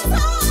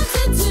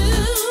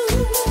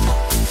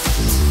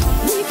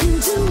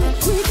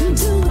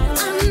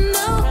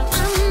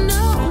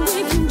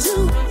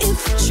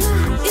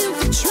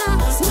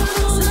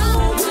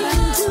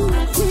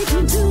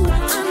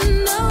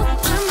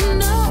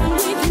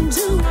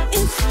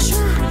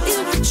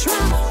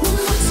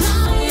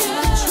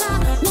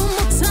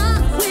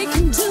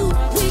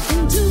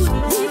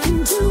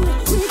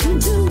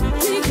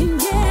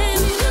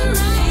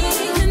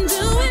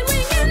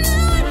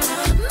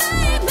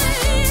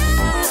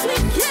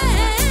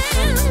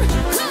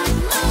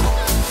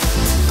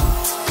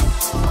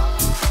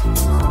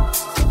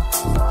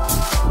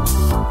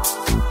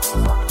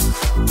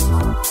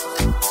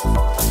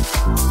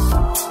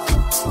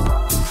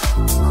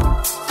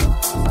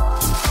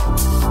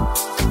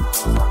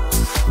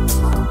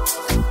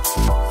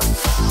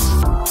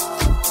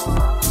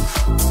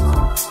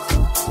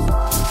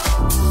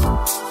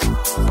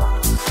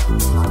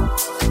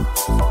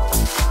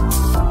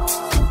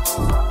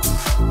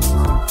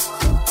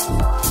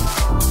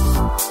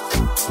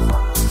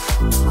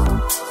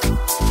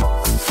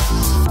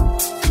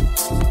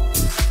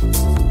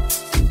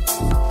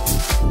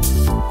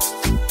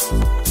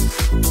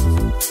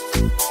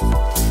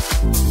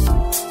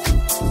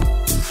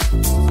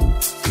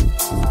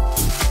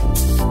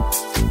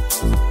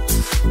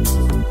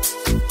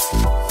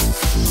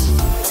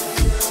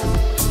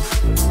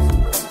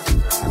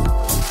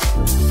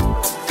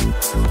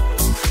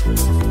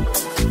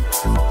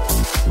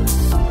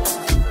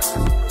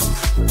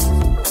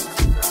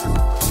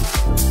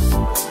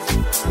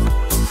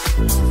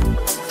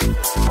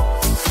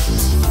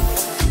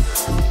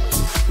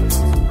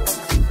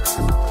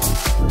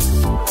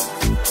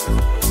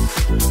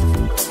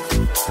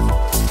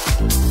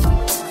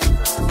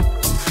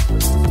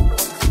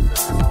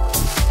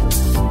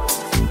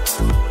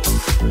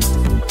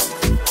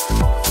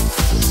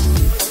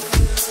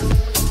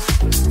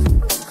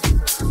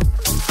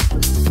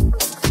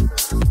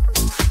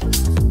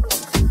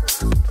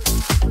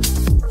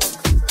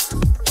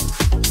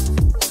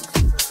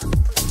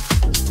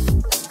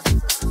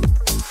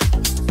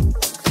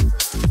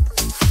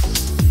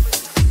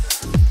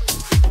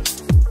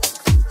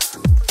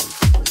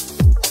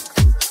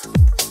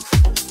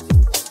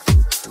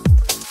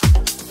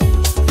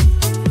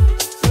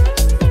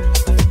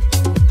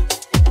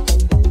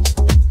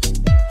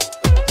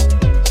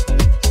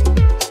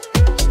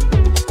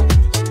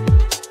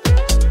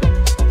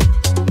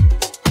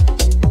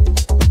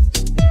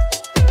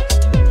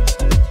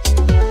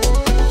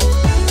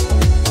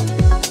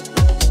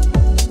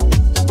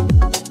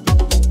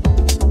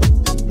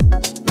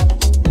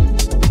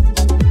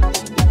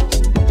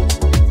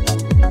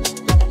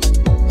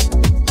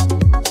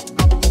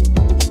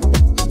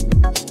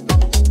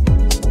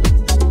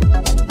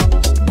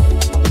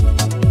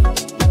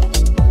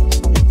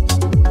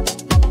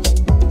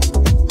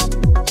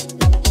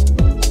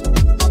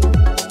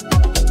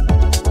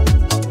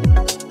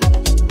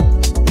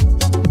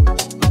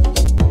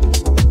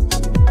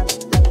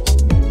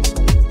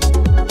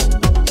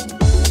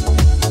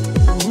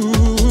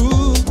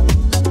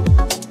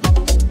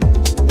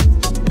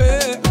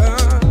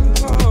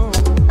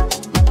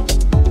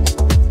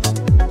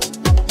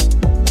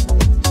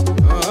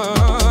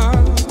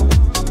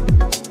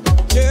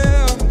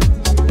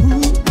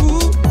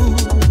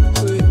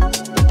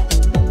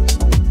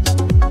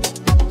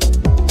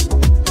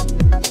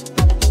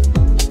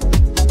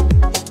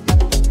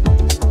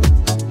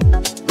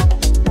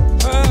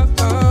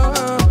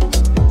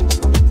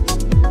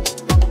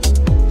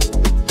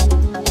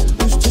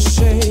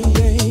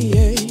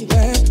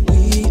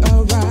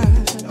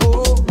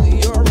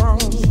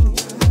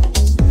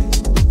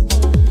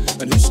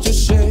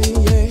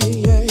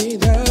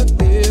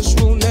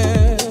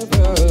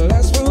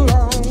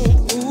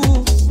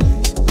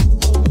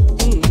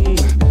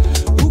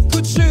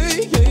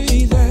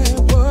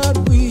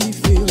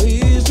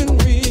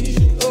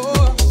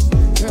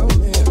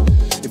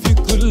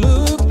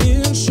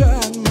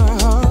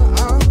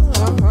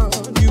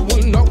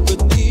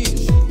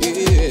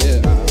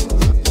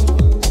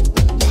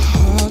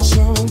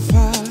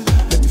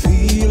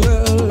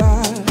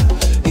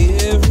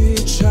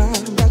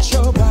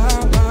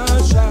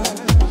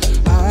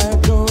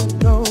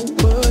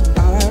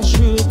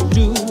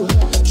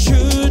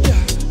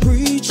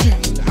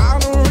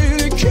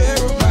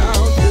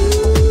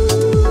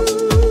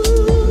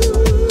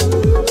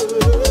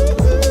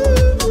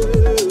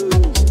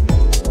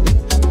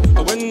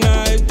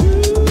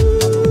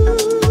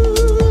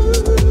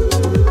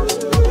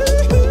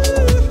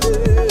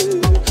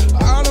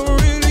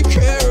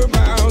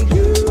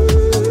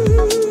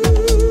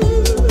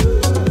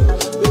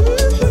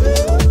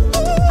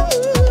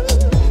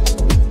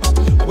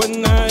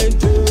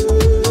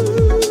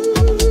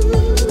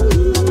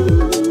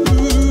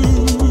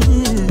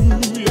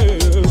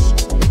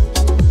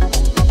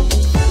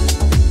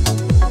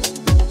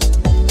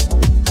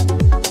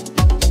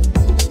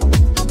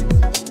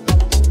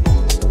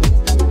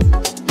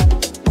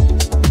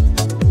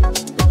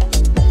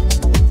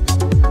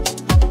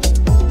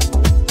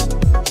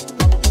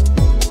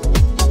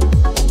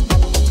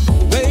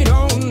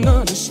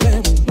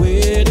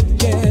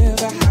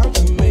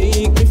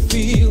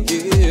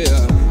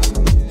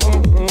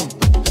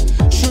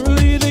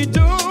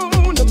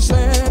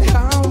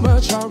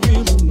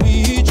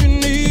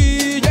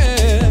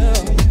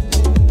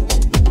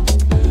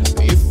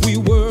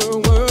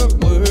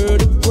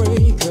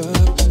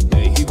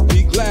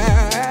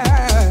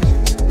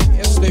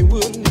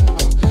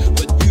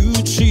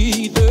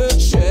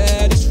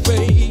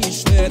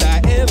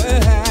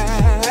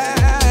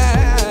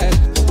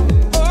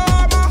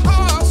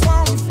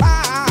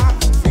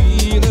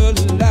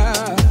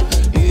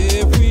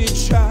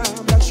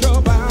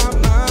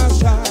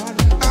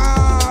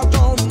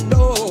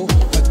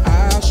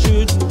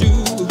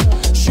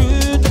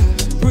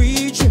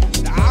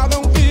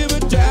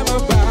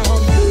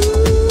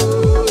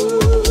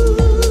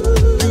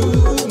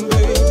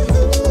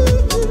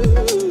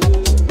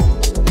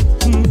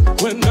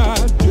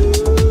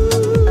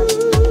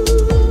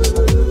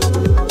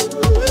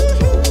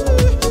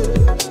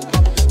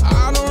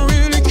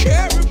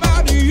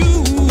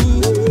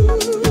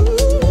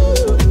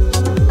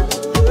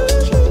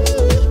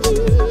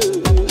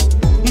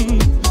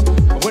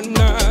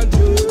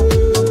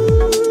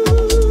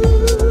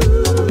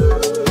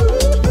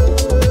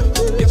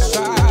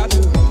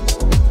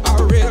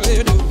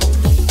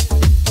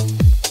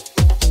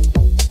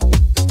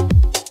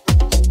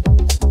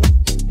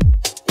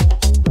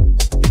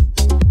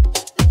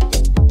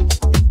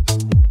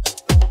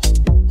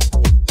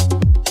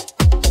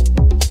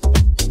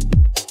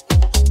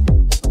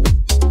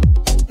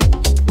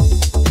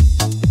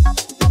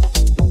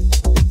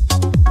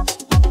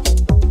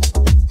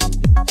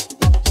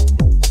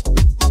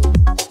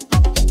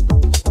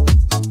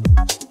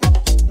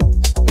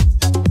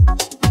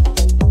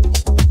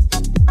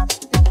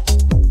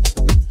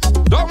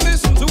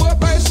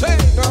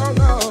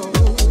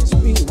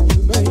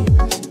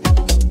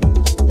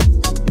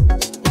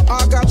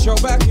 got your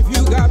back if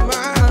you got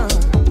mine.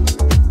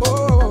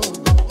 Oh,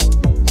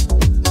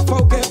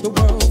 forget the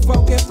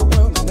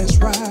world, and let's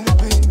ride,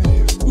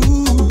 baby.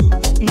 Ooh,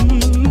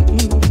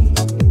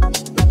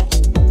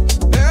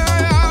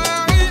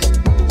 yeah,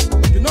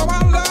 you know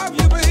I love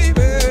you,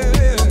 baby.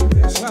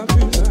 Yes, I do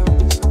now.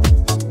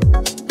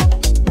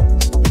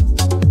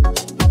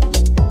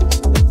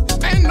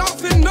 Ain't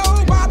nothing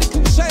nobody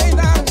can say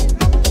that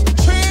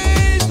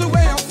change the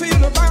way I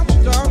feel about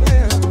you,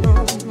 darling.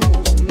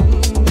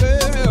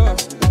 Yeah,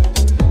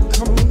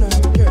 come on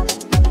now.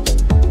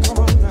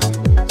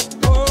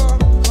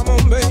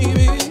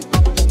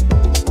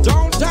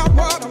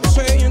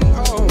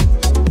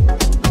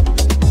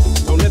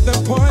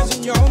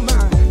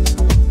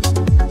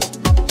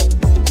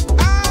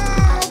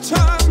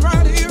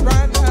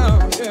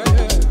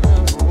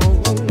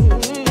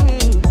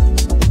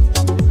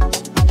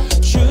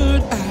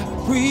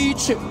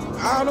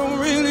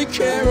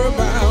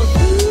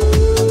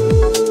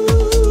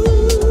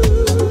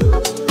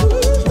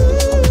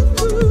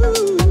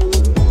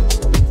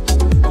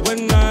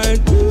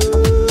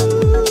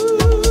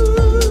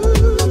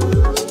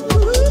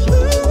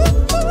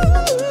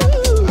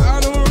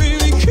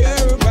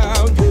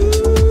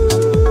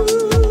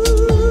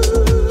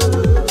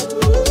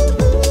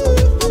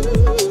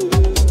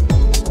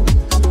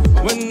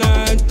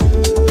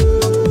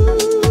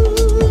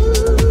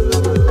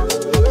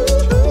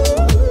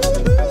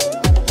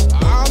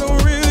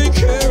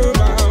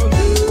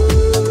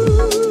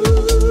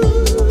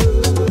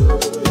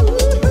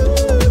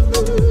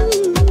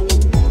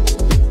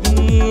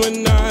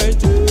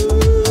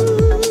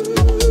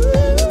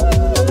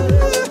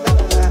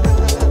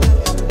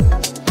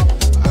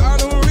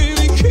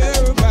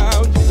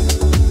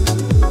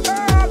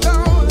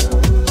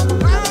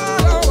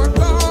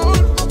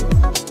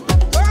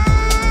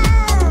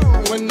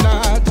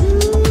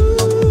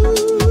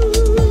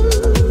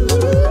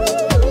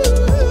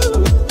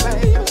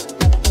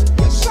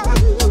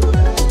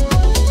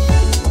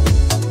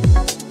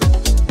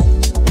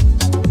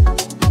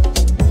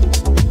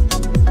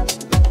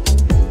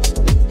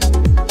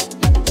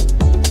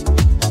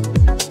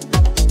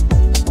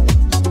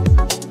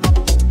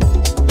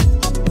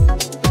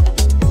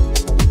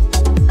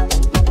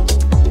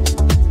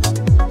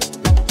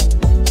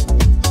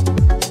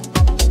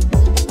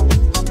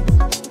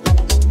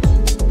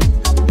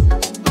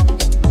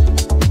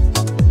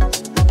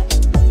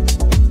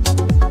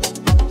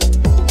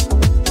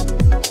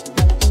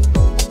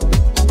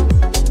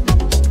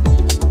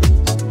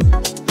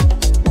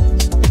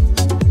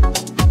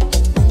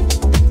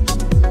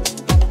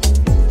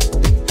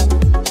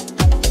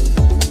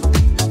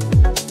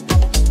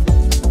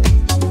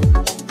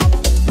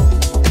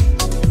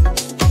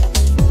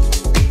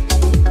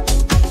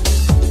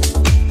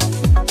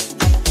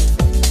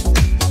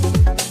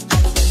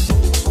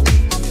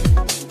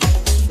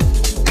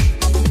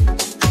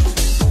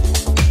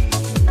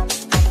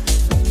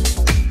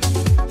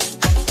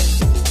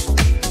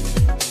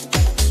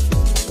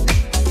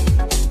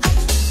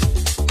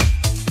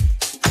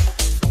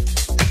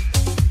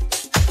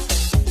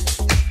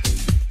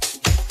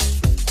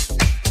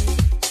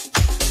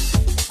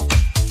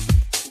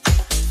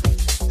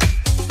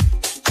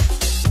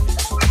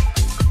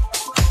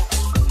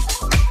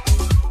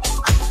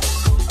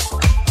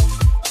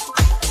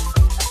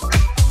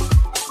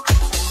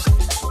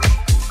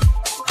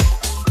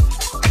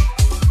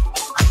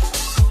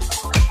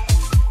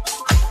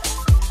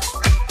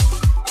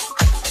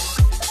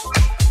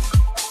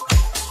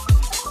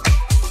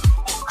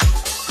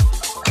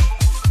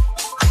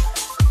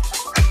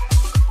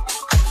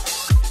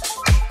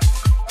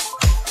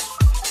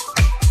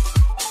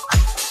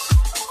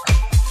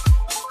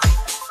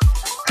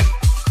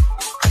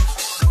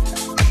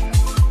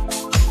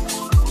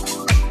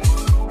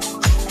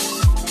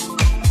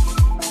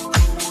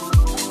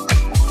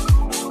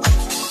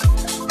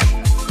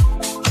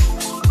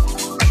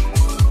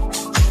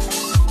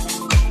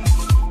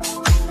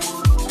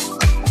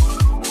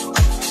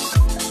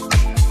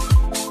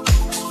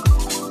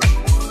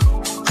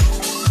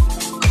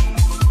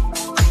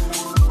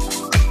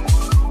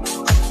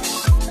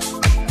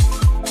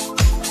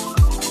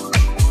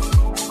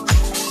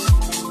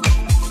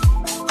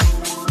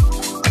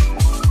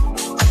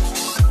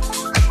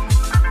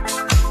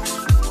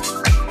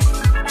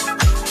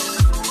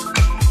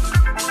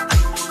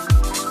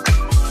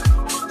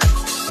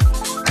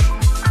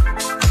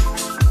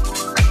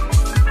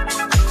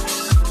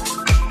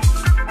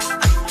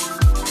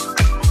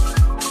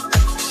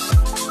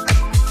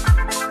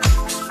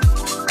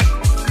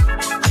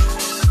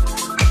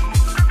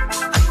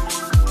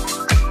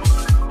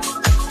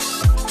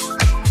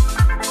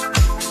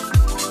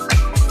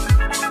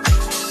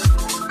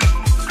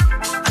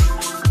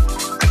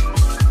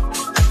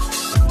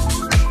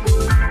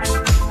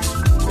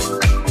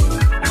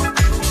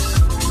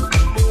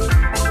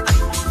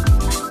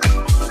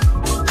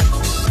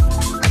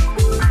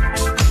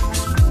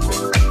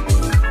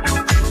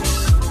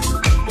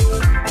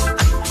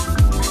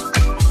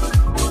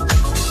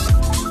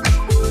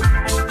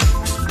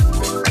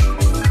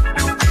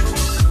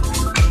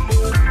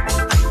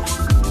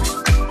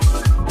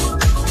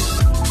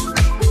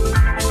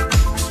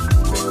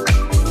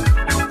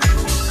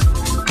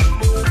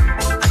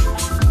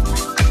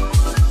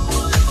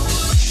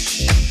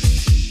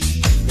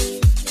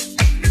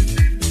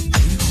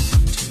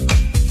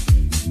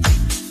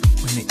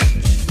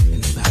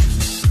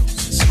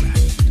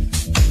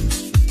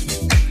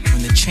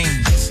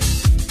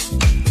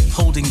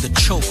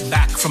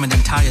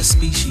 entire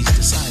species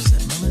decides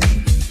that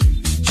melody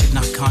should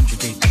not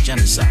conjugate to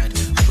genocide,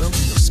 where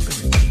will your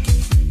spirit take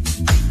you?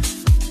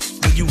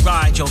 Will you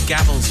ride your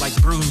gavels like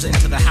brooms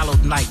into the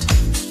hallowed night?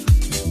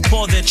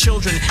 Pour their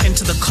children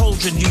into the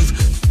cauldron you've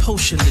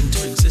potioned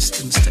into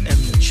existence to end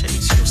the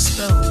chase. Your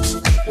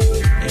spells,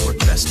 they work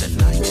best at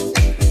night,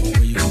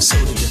 where you can sew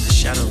together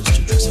shadows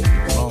to dress up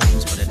your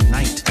wrongs, but at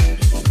night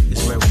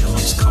is where we are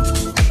most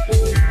comfortable.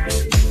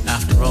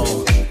 After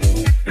all,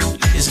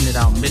 isn't it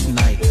our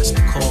midnight that's the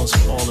cause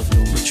for all of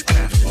your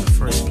witchcraft in the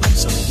first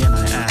place? So again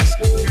I ask,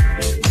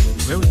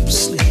 where will you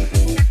sleep?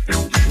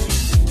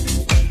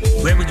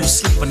 Where will you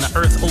sleep when the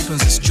earth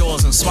opens its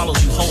jaws and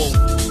swallows you whole?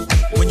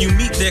 When you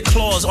meet their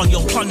claws on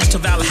your plunge to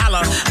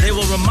Valhalla, they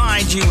will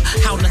remind you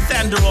how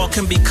Nathanderol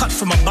can be cut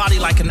from a body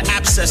like an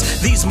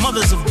abscess. These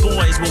mothers of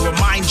boys will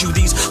remind you.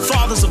 These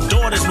fathers of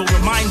daughters will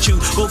remind you.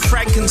 Will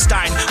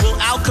Frankenstein, will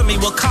alchemy,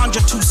 will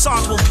conjure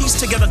Toussaint, will piece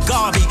together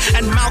Garvey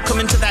and Malcolm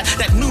into that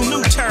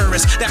new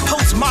terrorist, that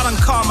postmodern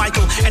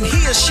Carmichael, and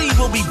he or she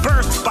will be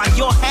birthed by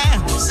your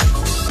hands.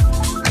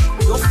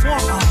 Your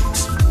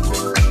forearms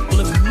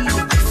will have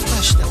kneaded the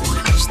flesh that will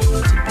hatch them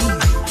into being.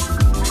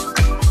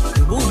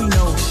 There will be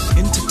no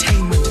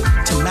entertainment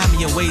to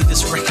mammy away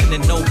this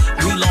reckoning, no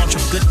relaunch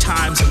of good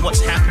times and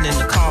what's happening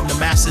to calm the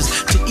masses,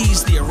 to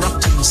ease the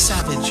erupting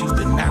savage you've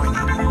been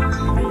marinating.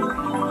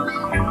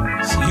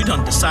 So you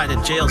done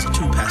decided jails are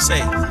too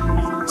passé,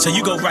 so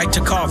you go right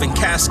to carving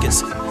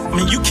caskets. I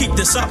mean, you keep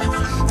this up,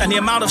 and the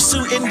amount of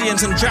Sioux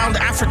Indians and drowned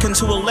Africans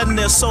who will lend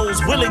their souls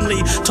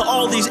willingly to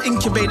all these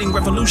incubating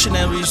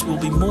revolutionaries will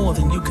be more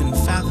than you can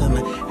fathom,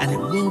 and it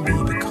will be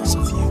because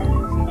of you,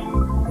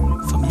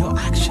 from your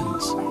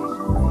actions.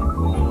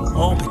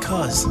 All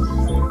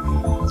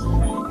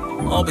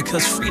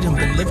because freedom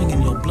been living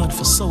in your blood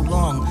for so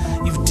long,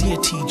 you've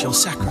deity'd your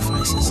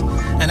sacrifices.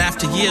 And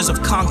after years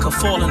of conquer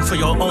falling for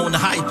your own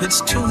hype,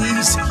 it's too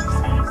easy.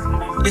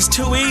 It's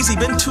too easy,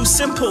 been too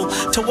simple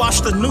to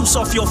wash the noose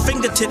off your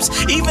fingertips.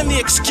 Even the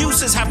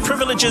excuses have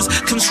privileges,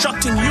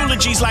 constructing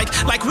eulogies like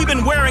we've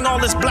been wearing all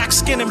this black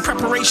skin in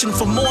preparation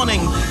for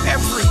mourning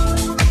every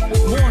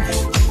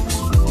morning.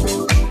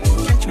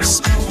 Can't you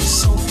smell the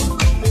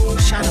soulful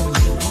shadowing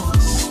your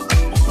loss?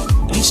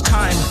 Each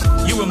time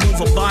you remove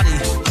a body,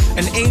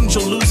 an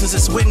angel loses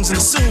its wings, and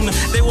soon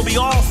they will be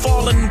all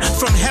fallen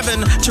from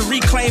heaven to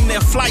reclaim their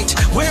flight.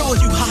 Where will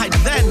you hide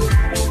then?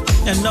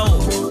 And no,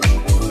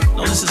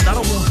 this is not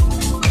a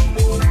warning.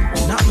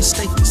 Do not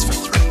mistake this for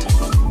threat.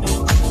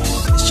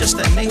 It's just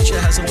that nature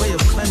has a way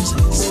of cleansing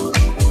itself.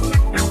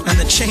 And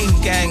the chain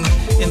gang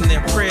in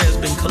their prayers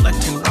been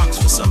collecting rocks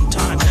for some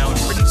time now, and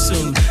pretty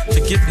soon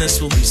forgiveness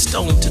will be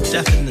stoned to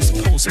death in this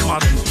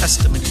postmodern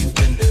testament you've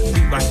been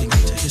rewriting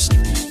into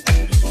history.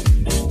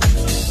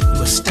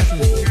 You are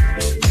steadily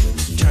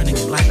turning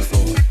black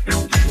folk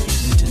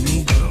into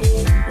Negro,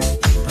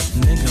 but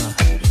nigger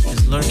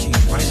is lurking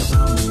right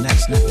around the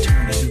next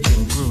nocturne.